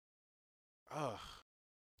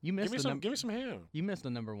give me some ham. You missed the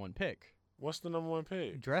number 1 pick. What's the number 1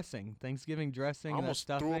 pick? Dressing. Thanksgiving dressing. I almost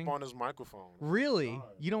and that threw stuffing. up on his microphone. Really? God.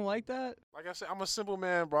 You don't like that? Like I said, I'm a simple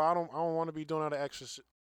man, bro. I don't want to be doing all the extra shit.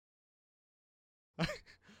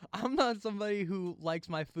 I'm not somebody who likes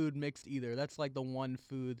my food mixed either. That's the one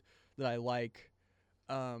food that I like.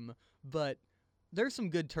 But there's some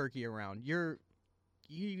good turkey around. You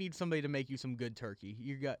need somebody to make you some good turkey.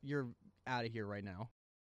 You're out of here right now.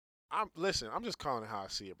 I'm just calling it how I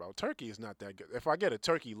see it, bro. Turkey is not that good. If I get a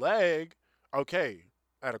turkey leg, okay,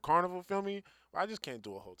 at a carnival, feel me? I just can't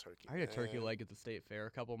do a whole turkey. I had a turkey leg at the state fair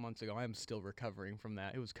a couple of months ago. I am still recovering from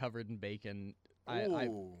that. It was covered in bacon.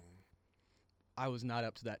 I was not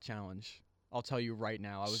up to that challenge. I'll tell you right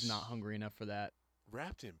now, I was not hungry enough for that.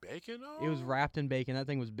 Wrapped in bacon, though? It was wrapped in bacon. That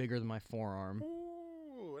thing was bigger than my forearm.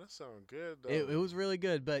 Ooh, that sounds good, though. It was really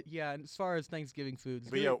good, but yeah, as far as Thanksgiving foods.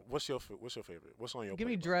 But yeah, what's your favorite? What's on your Give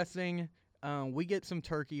plate, me dressing. We get some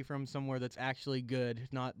turkey from somewhere that's actually good,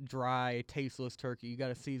 not dry, tasteless turkey. You got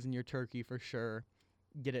to season your turkey for sure.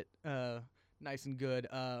 Get it nice and good.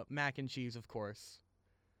 Mac and cheese, of course.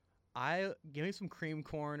 Give me some cream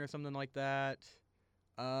corn or something like that.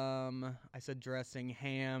 I said dressing,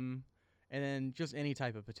 ham, and then just any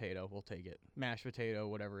type of potato. We'll take it. Mashed potato,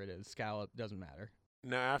 whatever it is. Scallop, doesn't matter.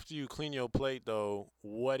 Now, after you clean your plate, though,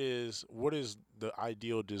 what is the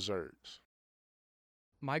ideal desserts?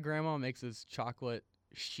 My grandma makes this chocolate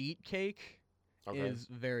sheet cake. Okay. Is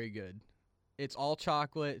very good. It's all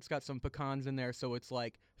chocolate. It's got some pecans in there, so it's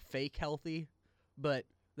fake healthy, but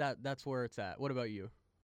that's where it's at. What about you?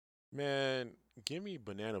 Man, give me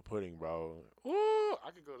banana pudding, bro. Ooh,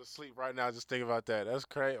 I could go to sleep right now just thinking about that. That's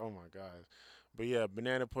crazy. Oh, my gosh. But, yeah,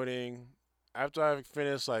 banana pudding. After I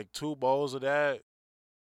finish 2 bowls of that,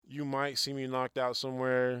 you might see me knocked out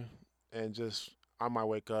somewhere and I might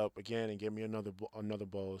wake up again and give me another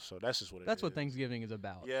bowl. So that's just what it is. That's what Thanksgiving is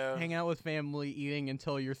about. Yeah. Hang out with family, eating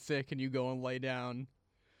until you're sick and you go and lay down.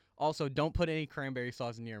 Also, don't put any cranberry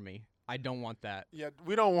sauce near me. I don't want that. Yeah,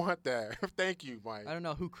 we don't want that. Thank you, Mike. I don't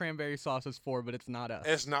know who cranberry sauce is for, but it's not us.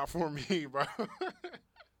 It's not for me, bro.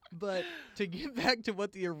 But to get back to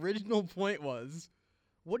what the original point was,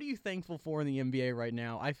 what are you thankful for in the NBA right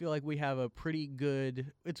now? I feel like we have it's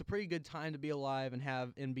a pretty good time to be alive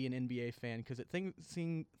and be an NBA fan because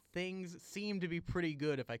things seem to be pretty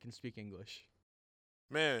good if I can speak English.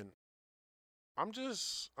 Man, I'm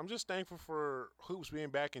just thankful for hoops being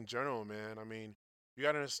back in general, man. I mean, you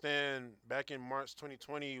got to understand, back in March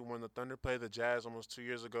 2020 when the Thunder played the Jazz almost 2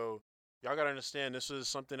 years ago, y'all got to understand this is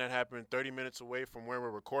something that happened 30 minutes away from where we're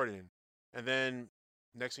recording. And then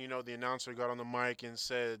next thing you know, the announcer got on the mic and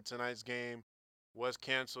said tonight's game was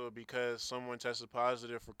canceled because someone tested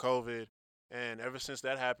positive for COVID. And ever since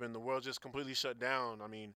that happened, the world just completely shut down. I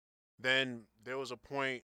mean, then there was a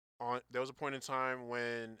point in time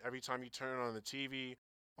when every time you turn on the TV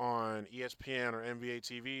on ESPN or NBA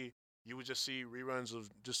TV, you would just see reruns of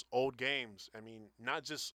just old games. I mean, not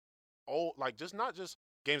just not just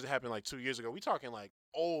games that happened like 2 years ago. We talking like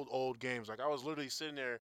old games. Like I was literally sitting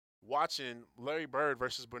there watching Larry Bird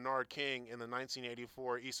versus Bernard King in the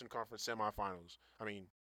 1984 Eastern Conference semifinals. I mean,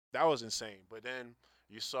 that was insane. But then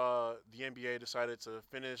you saw the NBA decided to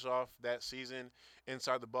finish off that season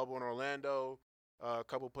inside the bubble in Orlando. A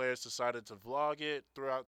couple players decided to vlog it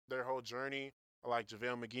throughout their whole journey, like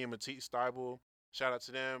JaVale McGee and Matisse Thybulle. Shout out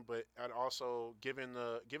to them, but also giving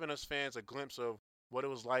us fans a glimpse of what it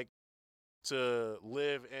was like to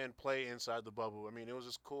live and play inside the bubble. I mean, it was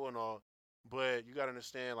just cool and all, but you got to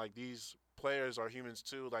understand, like, these players are humans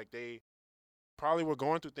too. Like, they probably were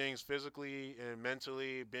going through things physically and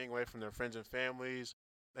mentally, being away from their friends and families,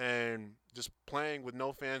 and just playing with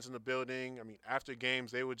no fans in the building. I mean, after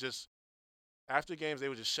games, they would just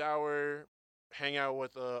shower, hang out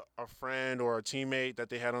with a friend or a teammate that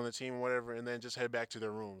they had on the team or whatever, and then just head back to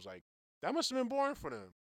their rooms. Like, that must have been boring for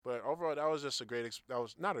them. But overall, that was just that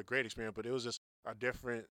was not a great experience, but it was just a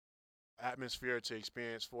different atmosphere to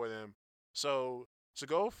experience for them. So to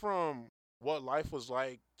go from what life was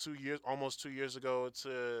like almost 2 years ago,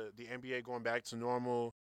 to the NBA going back to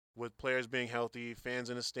normal with players being healthy, fans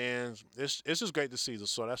in the stands, it's just great to see.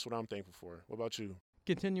 So that's what I'm thankful for. What about you?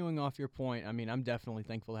 Continuing off your point, I mean, I'm definitely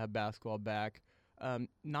thankful to have basketball back.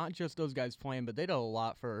 Not just those guys playing, but they did a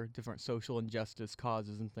lot for different social injustice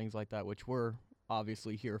causes and things like that, which we're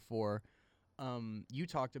obviously here for. You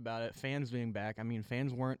talked about it, fans being back. I mean,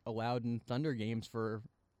 fans weren't allowed in Thunder games for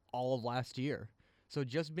all of last year. So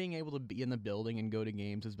just being able to be in the building and go to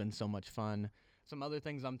games has been so much fun. Some other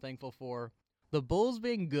things I'm thankful for. The Bulls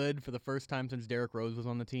being good for the first time since Derrick Rose was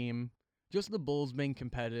on the team. Just the Bulls being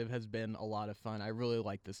competitive has been a lot of fun. I really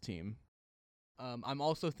like this team. I'm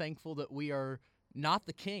also thankful that we are not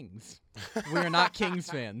the Kings. We are not Kings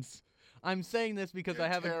fans. I'm saying this because I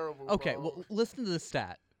haven't. Terrible, Okay, bro. well, listen to this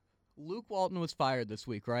stat. Luke Walton was fired this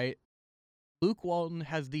week, right? Luke Walton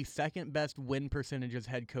has the second best win percentage as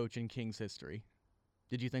head coach in Kings history.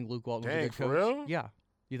 Did you think Luke Walton was a good for coach? real? Yeah.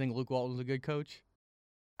 You think Luke Walton was a good coach?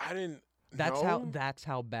 I didn't. That's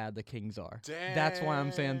how bad the Kings are. Dang. That's why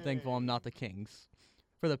I'm saying thankful I'm not the Kings.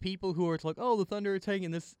 For the people who are like, oh, the Thunder are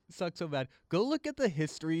tanking, this sucks so bad, go look at the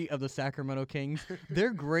history of the Sacramento Kings.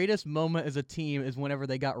 Their greatest moment as a team is whenever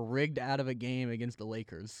they got rigged out of a game against the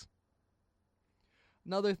Lakers.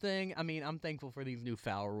 Another thing, I mean, I'm thankful for these new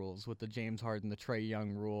foul rules with the James Harden, the Trae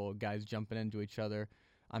Young rule, guys jumping into each other.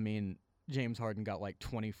 I mean, James Harden got like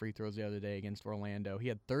 20 free throws the other day against Orlando. He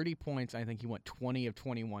had 30 points. I think he went 20 of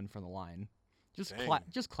 21 from the line.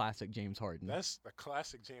 Just classic James Harden. That's a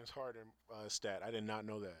classic James Harden stat. I did not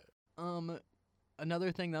know that.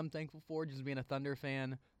 Another thing that I'm thankful for, just being a Thunder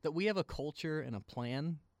fan, that we have a culture and a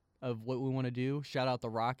plan of what we want to do. Shout out the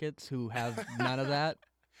Rockets, who have none of that.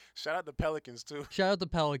 Shout out the Pelicans, too. Shout out the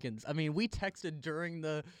Pelicans. I mean, we texted during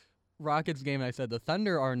the Rockets game, and I said the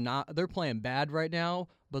Thunder are not – they're playing bad right now,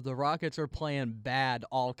 but the Rockets are playing bad,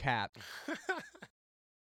 all cap.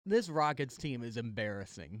 This Rockets team is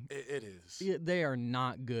embarrassing. It is. They are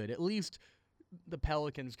not good. At least the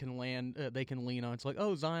Pelicans can they can lean on. It's like,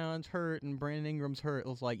 oh, Zion's hurt and Brandon Ingram's hurt.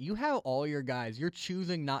 It's like, you have all your guys. You're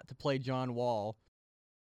choosing not to play John Wall.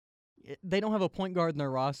 They don't have a point guard in their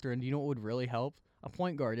roster, and do you know what would really help? A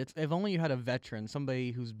point guard. If only you had a veteran,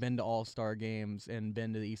 somebody who's been to All-Star games and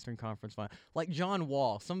been to the Eastern Conference Final, like John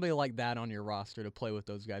Wall, somebody like that on your roster to play with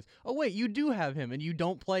those guys. Oh wait, you do have him, and you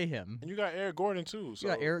don't play him. And you got Eric Gordon too. So.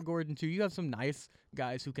 You got Eric Gordon too. You have some nice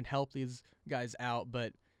guys who can help these guys out,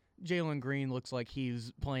 but Jalen Green looks like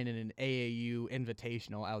he's playing in an AAU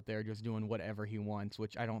invitational out there, just doing whatever he wants,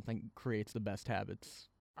 which I don't think creates the best habits.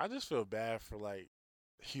 I just feel bad for like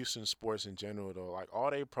Houston sports in general though. Like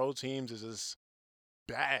all they pro teams is just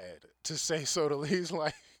bad, to say so the least.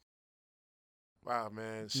 Like, wow,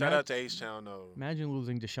 man. Shout out to H-Town, though. Imagine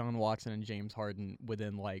losing Deshaun Watson and James Harden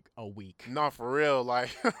within like a week. No, for real. Like,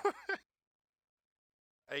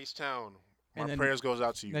 H-Town, my prayers goes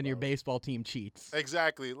out to you. Then your baseball team cheats.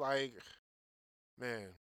 Exactly. Like, man.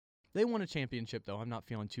 They won a championship, though. I'm not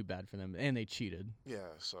feeling too bad for them. And they cheated. Yeah,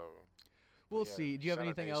 so. We'll see. Do you have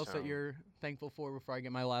anything else that you're thankful for before I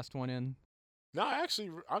get my last one in? No, actually,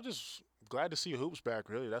 I'm just glad to see hoops back,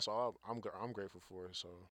 really. That's all I'm grateful for. So.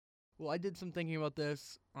 Well, I did some thinking about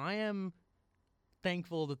this. I am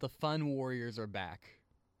thankful that the Fun Warriors are back.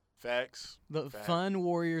 Facts. Fun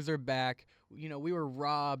Warriors are back. You know, we were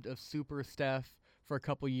robbed of Super Steph for a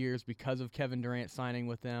couple years because of Kevin Durant signing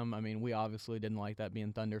with them. I mean, we obviously didn't like that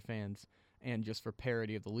being Thunder fans and just for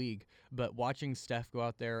parity of the league. But watching Steph go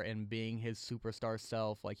out there and being his superstar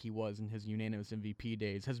self like he was in his unanimous MVP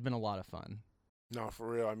days has been a lot of fun. No, for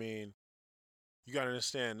real. I mean, you got to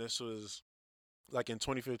understand, this was like in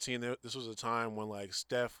 2015, this was a time when like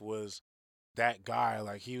Steph was that guy.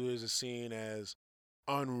 Like he was seen as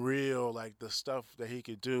unreal, like the stuff that he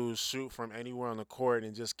could do, shoot from anywhere on the court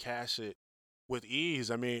and just cash it with ease.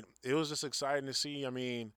 I mean, it was just exciting to see. I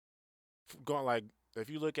mean, going like, if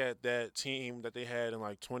you look at that team that they had in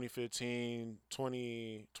like 2015,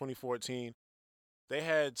 2014, they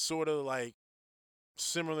had sort of like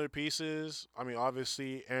similar pieces. I mean,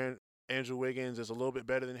 obviously, Andrew Wiggins is a little bit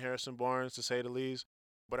better than Harrison Barnes, to say the least.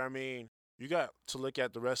 But, I mean, you got to look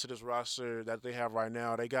at the rest of this roster that they have right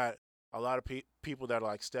now. They got a lot of people that are,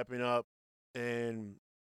 like, stepping up and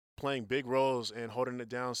playing big roles and holding it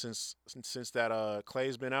down since that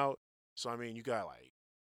Clay's been out. So, I mean, you got, like,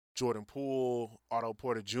 Jordan Poole, Otto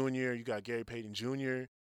Porter Jr., you got Gary Payton Jr.,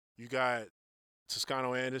 you got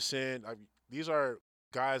Toscano Anderson. These are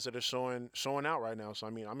guys that are showing out right now. So, I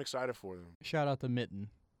mean, I'm excited for them. Shout out the Mitten.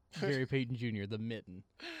 Gary Payton Jr., the Mitten.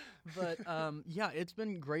 But, yeah, it's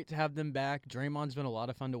been great to have them back. Draymond's been a lot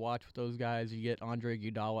of fun to watch with those guys. You get Andre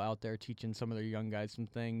Iguodala out there teaching some of their young guys some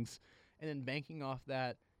things. And then banking off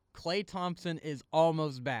that, Klay Thompson is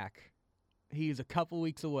almost back. He's a couple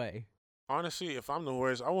weeks away. Honestly, if I'm the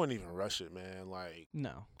Warriors, I wouldn't even rush it, man. Like,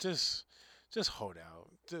 no, just hold out.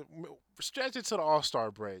 Stretch it to the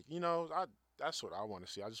All-Star break. You know, that's what I want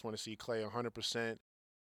to see. I just want to see Klay 100%,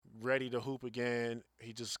 ready to hoop again.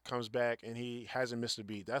 He just comes back and he hasn't missed a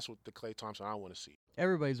beat. That's what the Klay Thompson I want to see.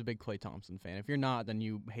 Everybody's a big Klay Thompson fan. If you're not, then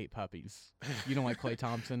you hate puppies. You don't like Klay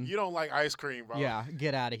Thompson. You don't like ice cream, bro. Yeah,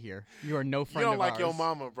 get out of here. You are no friend of ours. You don't like your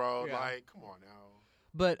mama, bro. Yeah. Like, come on now.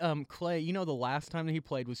 But Klay, you know, the last time that he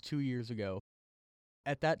played was 2 years ago.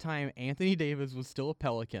 At that time, Anthony Davis was still a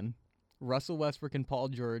Pelican. Russell Westbrook and Paul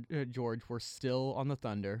George were still on the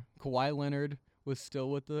Thunder. Kawhi Leonard was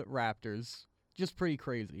still with the Raptors. Just pretty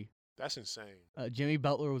crazy. That's insane. Jimmy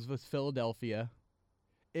Butler was with Philadelphia.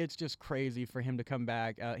 It's just crazy for him to come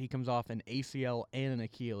back. He comes off an ACL and an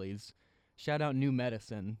Achilles. Shout out New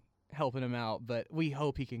Medicine helping him out, but we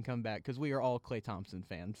hope he can come back because we are all Klay Thompson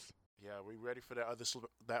fans. Yeah, we ready for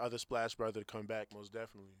that other Splash brother to come back, most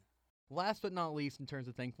definitely. Last but not least, in terms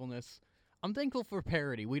of thankfulness, I'm thankful for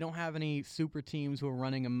parity. We don't have any super teams who are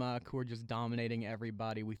running amok, who are just dominating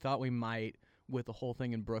everybody. We thought we might with the whole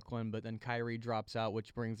thing in Brooklyn, but then Kyrie drops out,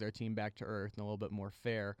 which brings their team back to earth and a little bit more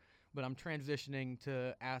fair. But I'm transitioning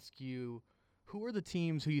to ask you, who are the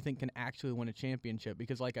teams who you think can actually win a championship?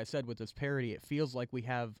 Because like I said, with this parity, it feels like we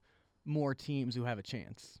have more teams who have a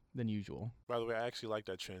chance than usual. By the way, I actually like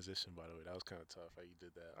that transition, by the way. That was kind of tough how you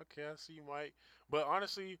did that. Okay, I see you, Mike. But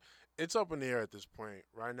honestly, it's up in the air at this point.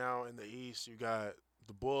 Right now in the East, you got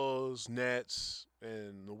the Bulls, Nets,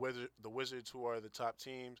 and the Wizards, who are the top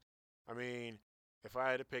teams. I mean, if I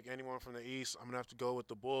had to pick anyone from the East, I'm going to have to go with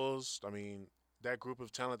the Bulls. I mean, that group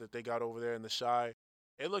of talent that they got over there in the Shai,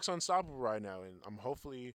 it looks unstoppable right now. And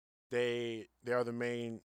hopefully they are the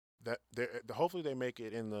main – hopefully they make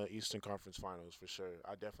it in the Eastern Conference Finals for sure.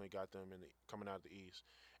 I definitely got them coming out of the East.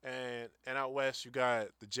 And out West, you got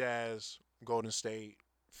the Jazz, Golden State,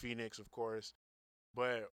 Phoenix, of course.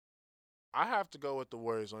 But I have to go with the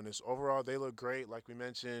Warriors on this. Overall, they look great, like we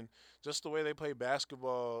mentioned. Just the way they play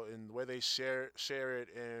basketball and the way they share it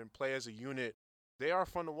and play as a unit, they are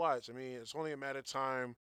fun to watch. I mean, it's only a matter of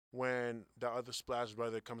time when the other Splash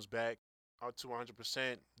brother comes back out to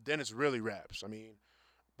 100%. Then it's really wraps. I mean,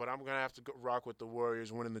 but I'm going to have to rock with the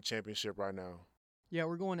Warriors winning the championship right now. Yeah,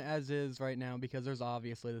 we're going as is right now because there's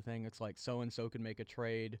obviously the thing. It's like so-and-so could make a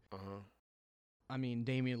trade. Uh-huh. I mean,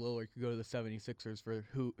 Damian Lillard could go to the 76ers for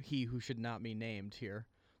who should not be named here.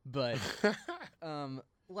 But,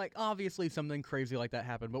 like, obviously something crazy like that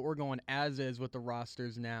happened. But we're going as is with the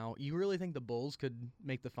rosters now. You really think the Bulls could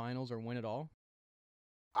make the finals or win it all?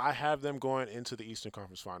 I have them going into the Eastern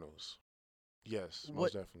Conference Finals. Yes,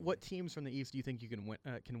 most definitely. What teams from the East do you think you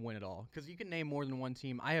can win it all? Because you can name more than one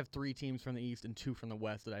team. I have 3 teams from the East and 2 from the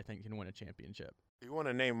West that I think can win a championship. You want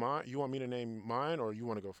to name mine? You want me to name mine, or you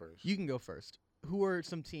want to go first? You can go first. Who are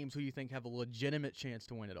some teams who you think have a legitimate chance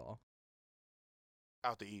to win it all?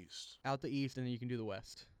 Out the East. Out the East, and then you can do the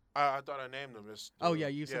West. I thought I named them.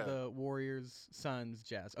 You said the Warriors, Suns,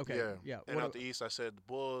 Jazz. Okay, yeah. And out the East, I said the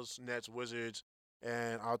Bulls, Nets, Wizards,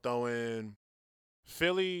 and I'll throw in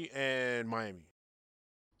Philly and Miami.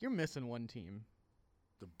 You're missing one team.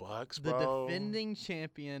 The Bucks, bro. The defending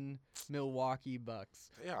champion Milwaukee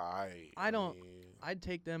Bucks. Yeah, I'd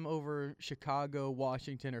take them over Chicago,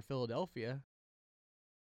 Washington, or Philadelphia.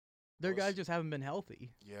 Their guys just haven't been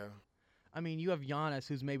healthy. Yeah. I mean, you have Giannis,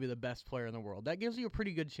 who's maybe the best player in the world. That gives you a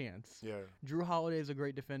pretty good chance. Yeah. Drew Holiday is a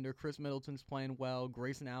great defender. Chris Middleton's playing well.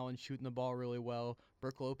 Grayson Allen's shooting the ball really well.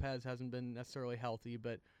 Brook Lopez hasn't been necessarily healthy,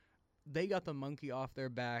 but they got the monkey off their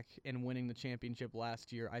back in winning the championship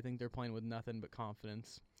last year. I think they're playing with nothing but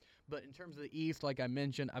confidence. But in terms of the East, like I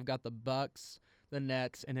mentioned, I've got the Bucks, the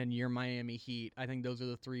Nets, and then your Miami Heat. I think those are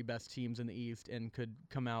the 3 best teams in the East and could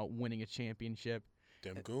come out winning a championship.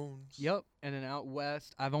 Them goons. Yep. And then out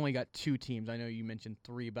West, I've only got 2 teams. I know you mentioned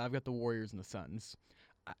 3, but I've got the Warriors and the Suns.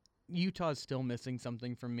 Utah's still missing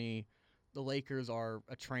something from me. The Lakers are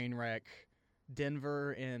a train wreck.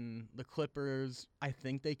 Denver and the Clippers, I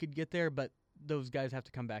think they could get there, but those guys have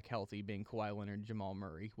to come back healthy, being Kawhi Leonard and Jamal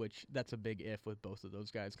Murray, which that's a big if with both of those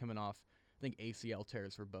guys coming off, I think, ACL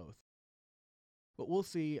tears for both. But we'll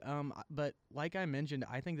see. But like I mentioned,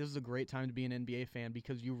 I think this is a great time to be an NBA fan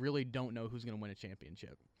because you really don't know who's going to win a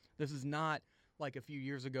championship. This is not like a few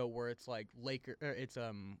years ago where it's like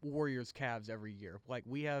Warriors Cavs every year. Like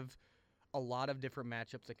we have a lot of different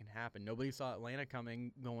matchups that can happen. Nobody saw Atlanta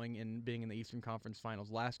going and being in the Eastern Conference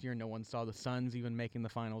Finals last year. No one saw the Suns even making the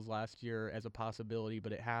finals last year as a possibility,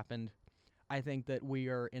 but it happened. I think that we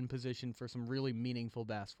are in position for some really meaningful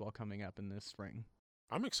basketball coming up in this spring.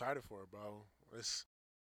 I'm excited for it, bro.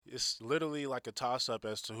 It's literally like a toss-up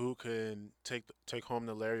as to who can take home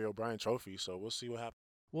the Larry O'Brien trophy, so we'll see what happens.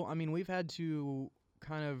 Well, I mean, we've had to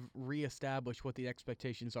kind of reestablish what the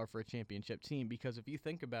expectations are for a championship team because if you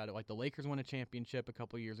think about it, like the Lakers won a championship a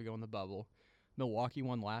couple years ago in the bubble. Milwaukee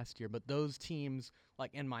won last year, but those teams,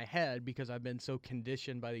 like in my head, because I've been so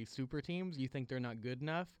conditioned by these super teams, you think they're not good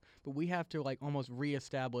enough, but we have to like almost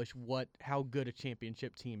reestablish how good a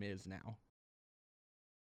championship team is now.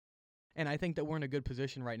 And I think that we're in a good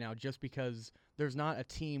position right now just because there's not a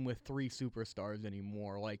team with 3 superstars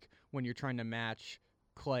anymore. Like when you're trying to match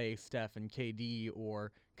Clay, Steph, and KD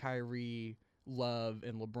or Kyrie, Love,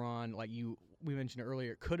 and LeBron, like we mentioned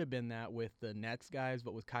earlier, it could have been that with the Nets guys,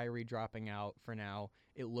 but with Kyrie dropping out for now,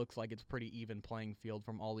 it looks like it's pretty even playing field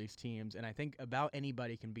from all these teams. And I think about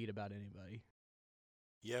anybody can beat about anybody.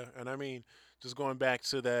 Yeah, and I mean, just going back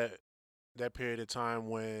to that period of time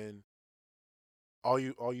when all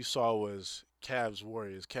you saw was Cavs,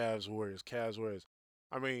 Warriors, Cavs, Warriors, Cavs, Warriors.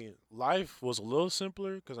 I mean, life was a little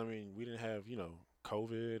simpler because, I mean, we didn't have,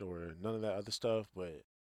 COVID or none of that other stuff, but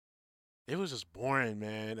it was just boring,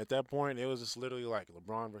 man. At that point, it was just literally like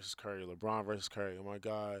LeBron versus Curry, LeBron versus Curry. Oh, my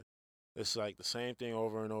God. It's like the same thing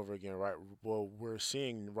over and over again, right? What we're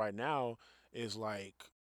seeing right now is like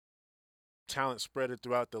talent spread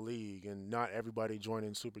throughout the league and not everybody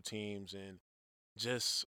joining super teams and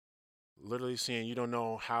just literally seeing you don't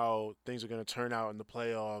know how things are going to turn out in the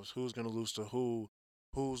playoffs, who's going to lose to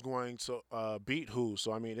who's going to beat who.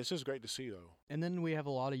 So, I mean, it's just great to see, though. And then we have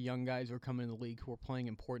a lot of young guys who are coming in the league who are playing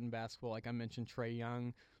important basketball. Like I mentioned, Trae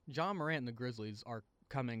Young. John Morant and the Grizzlies are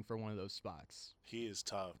coming for one of those spots. He is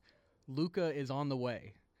tough. Luka is on the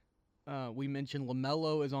way. We mentioned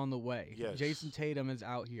LaMelo is on the way. Yes. Jason Tatum is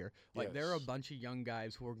out here. Like Yes. there are a bunch of young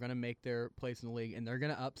guys who are going to make their place in the league, and they're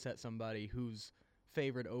going to upset somebody who's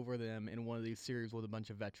favored over them in one of these series with a bunch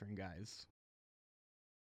of veteran guys.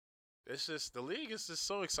 It's just the league is just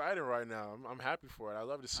so exciting right now. I'm happy for it. I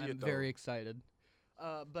love to see it, though. I'm very excited.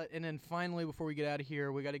 And then finally, before we get out of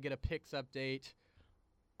here, we got to get a picks update.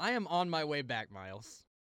 I am on my way back, Miles.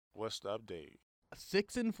 What's the update?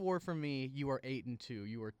 6-4 for me. You are 8-2.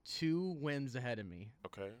 You are 2 wins ahead of me.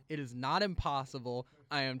 Okay. It is not impossible.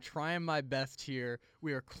 I am trying my best here.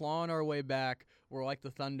 We are clawing our way back. We're like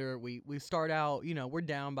the Thunder. We start out, we're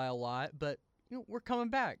down by a lot, but we're coming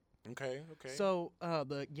back. Okay. So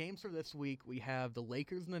the games for this week, we have the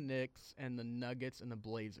Lakers and the Knicks and the Nuggets and the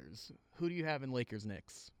Blazers. Who do you have in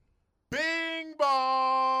Lakers-Knicks? Bing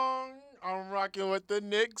bong! I'm rocking with the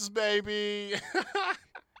Knicks, baby.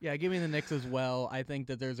 Yeah, give me the Knicks as well. I think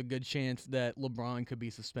that there's a good chance that LeBron could be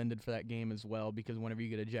suspended for that game as well, because whenever you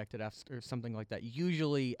get ejected after something like that,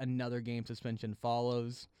 usually another game suspension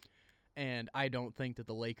follows. And I don't think that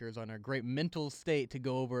the Lakers are in a great mental state to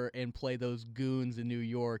go over and play those goons in New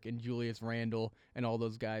York and Julius Randle and all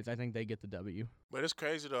those guys. I think they get the W. But it's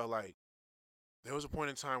crazy though. Like there was a point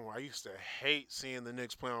in time where I used to hate seeing the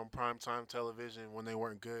Knicks play on primetime television when they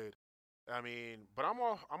weren't good. I mean, but I'm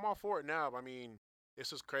all for it now. I mean, it's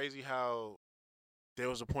just crazy how there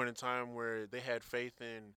was a point in time where they had faith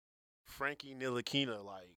in Frankie Ntilikina.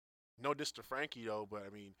 Like, no diss to Frankie though, but I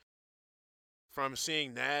mean, from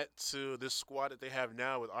seeing that to this squad that they have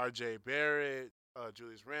now with R.J. Barrett,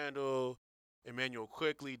 Julius Randle, Emmanuel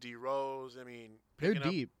Quickly, D Rose. I mean, They're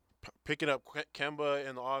deep. Picking up Kemba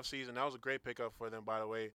in the offseason, that was a great pickup for them, by the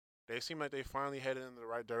way. They seem like they finally headed in the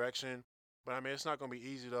right direction. But, I mean, it's not going to be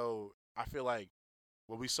easy, though. I feel like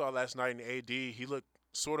what we saw last night in AD, he looked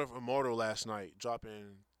sort of immortal last night,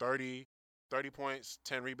 dropping 30 points,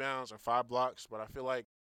 10 rebounds, and 5 blocks. But I feel like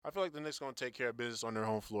the Knicks going to take care of business on their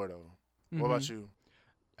home floor, though. What about you?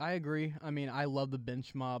 I agree. I mean, I love the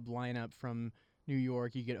bench mob lineup from New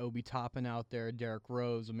York. You get Obi Toppin out there, Derrick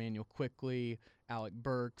Rose, Emmanuel Quickly, Alec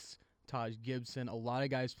Burks, Taj Gibson. A lot of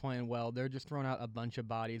guys playing well. They're just throwing out a bunch of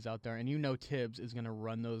bodies out there. And you know Tibbs is going to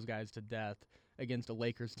run those guys to death against a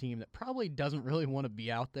Lakers team that probably doesn't really want to be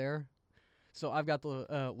out there. So I've got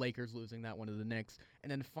the Lakers losing that one to the Knicks. And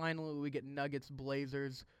then finally we get Nuggets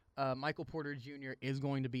Blazers. Michael Porter Jr. is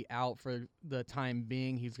going to be out for the time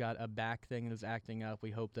being. He's got a back thing and is acting up.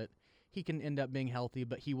 We hope that he can end up being healthy,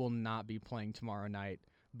 but he will not be playing tomorrow night.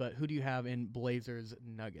 But who do you have in Blazers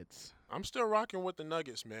Nuggets? I'm still rocking with the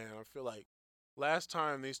Nuggets, man. I feel like last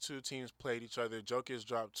time these two teams played each other, Jokic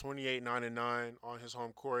dropped 28, 9, and 9 on his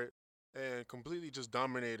home court and completely just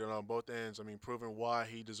dominated on both ends. I mean, proving why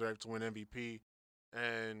he deserved to win MVP.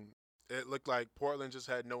 And it looked like Portland just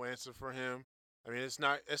had no answer for him. I mean, it's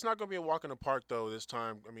not going to be a walk in the park, though, this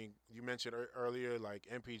time. I mean, you mentioned earlier, like,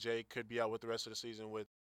 MPJ could be out with the rest of the season with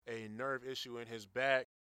a nerve issue in his back.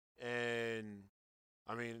 And,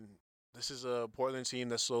 I mean, this is a Portland team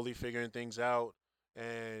that's slowly figuring things out.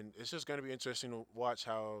 And it's just going to be interesting to watch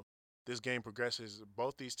how this game progresses.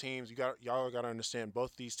 Both these teams, y'all got to understand,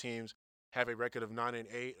 both these teams have a record of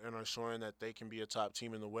 9-8 and are showing that they can be a top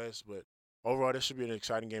team in the West. But overall, this should be an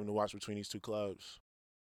exciting game to watch between these two clubs.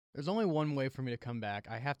 There's only one way for me to come back.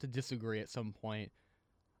 I have to disagree at some point.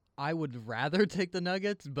 I would rather take the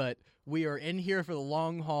Nuggets, but we are in here for the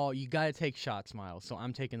long haul. You got to take shots, Miles. So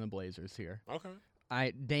I'm taking the Blazers here.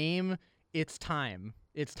 Okay. Dame, it's time.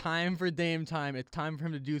 It's time for Dame time. It's time for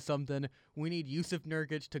him to do something. We need Yusuf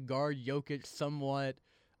Nurkic to guard Jokic somewhat.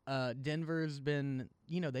 Denver's been,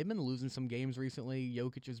 they've been losing some games recently.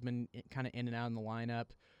 Jokic has been kind of in and out in the lineup,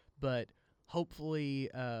 but hopefully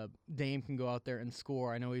Dame can go out there and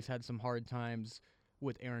score. I know he's had some hard times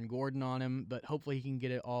with Aaron Gordon on him, but hopefully he can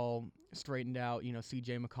get it all straightened out.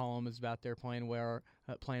 C.J. McCollum is out there playing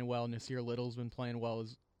well. Nasir Little's been playing well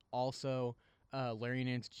also. Larry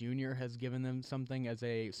Nance Jr. has given them something as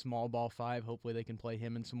a small ball 5. Hopefully they can play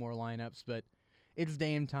him in some more lineups, but it's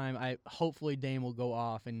Dame time. Hopefully Dame will go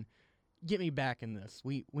off and get me back in this.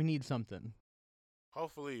 We need something.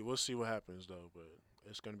 Hopefully. We'll see what happens, though, but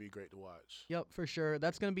it's going to be great to watch. Yep, for sure.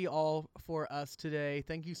 That's going to be all for us today.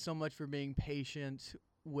 Thank you so much for being patient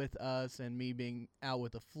with us and me being out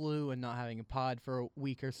with the flu and not having a pod for a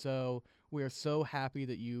week or so. We are so happy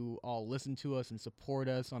that you all listen to us and support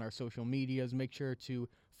us on our social medias. Make sure to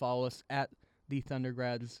follow us at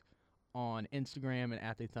thUNDERGRADS on Instagram and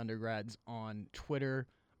at thUNDERGRADS on Twitter.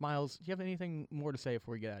 Miles, do you have anything more to say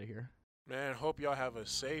before we get out of here? Man, hope y'all have a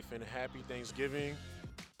safe and happy Thanksgiving.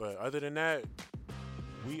 But other than that,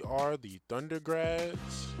 we are the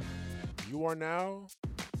thUNDERGRADS. You are now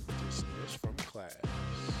dismissed from class.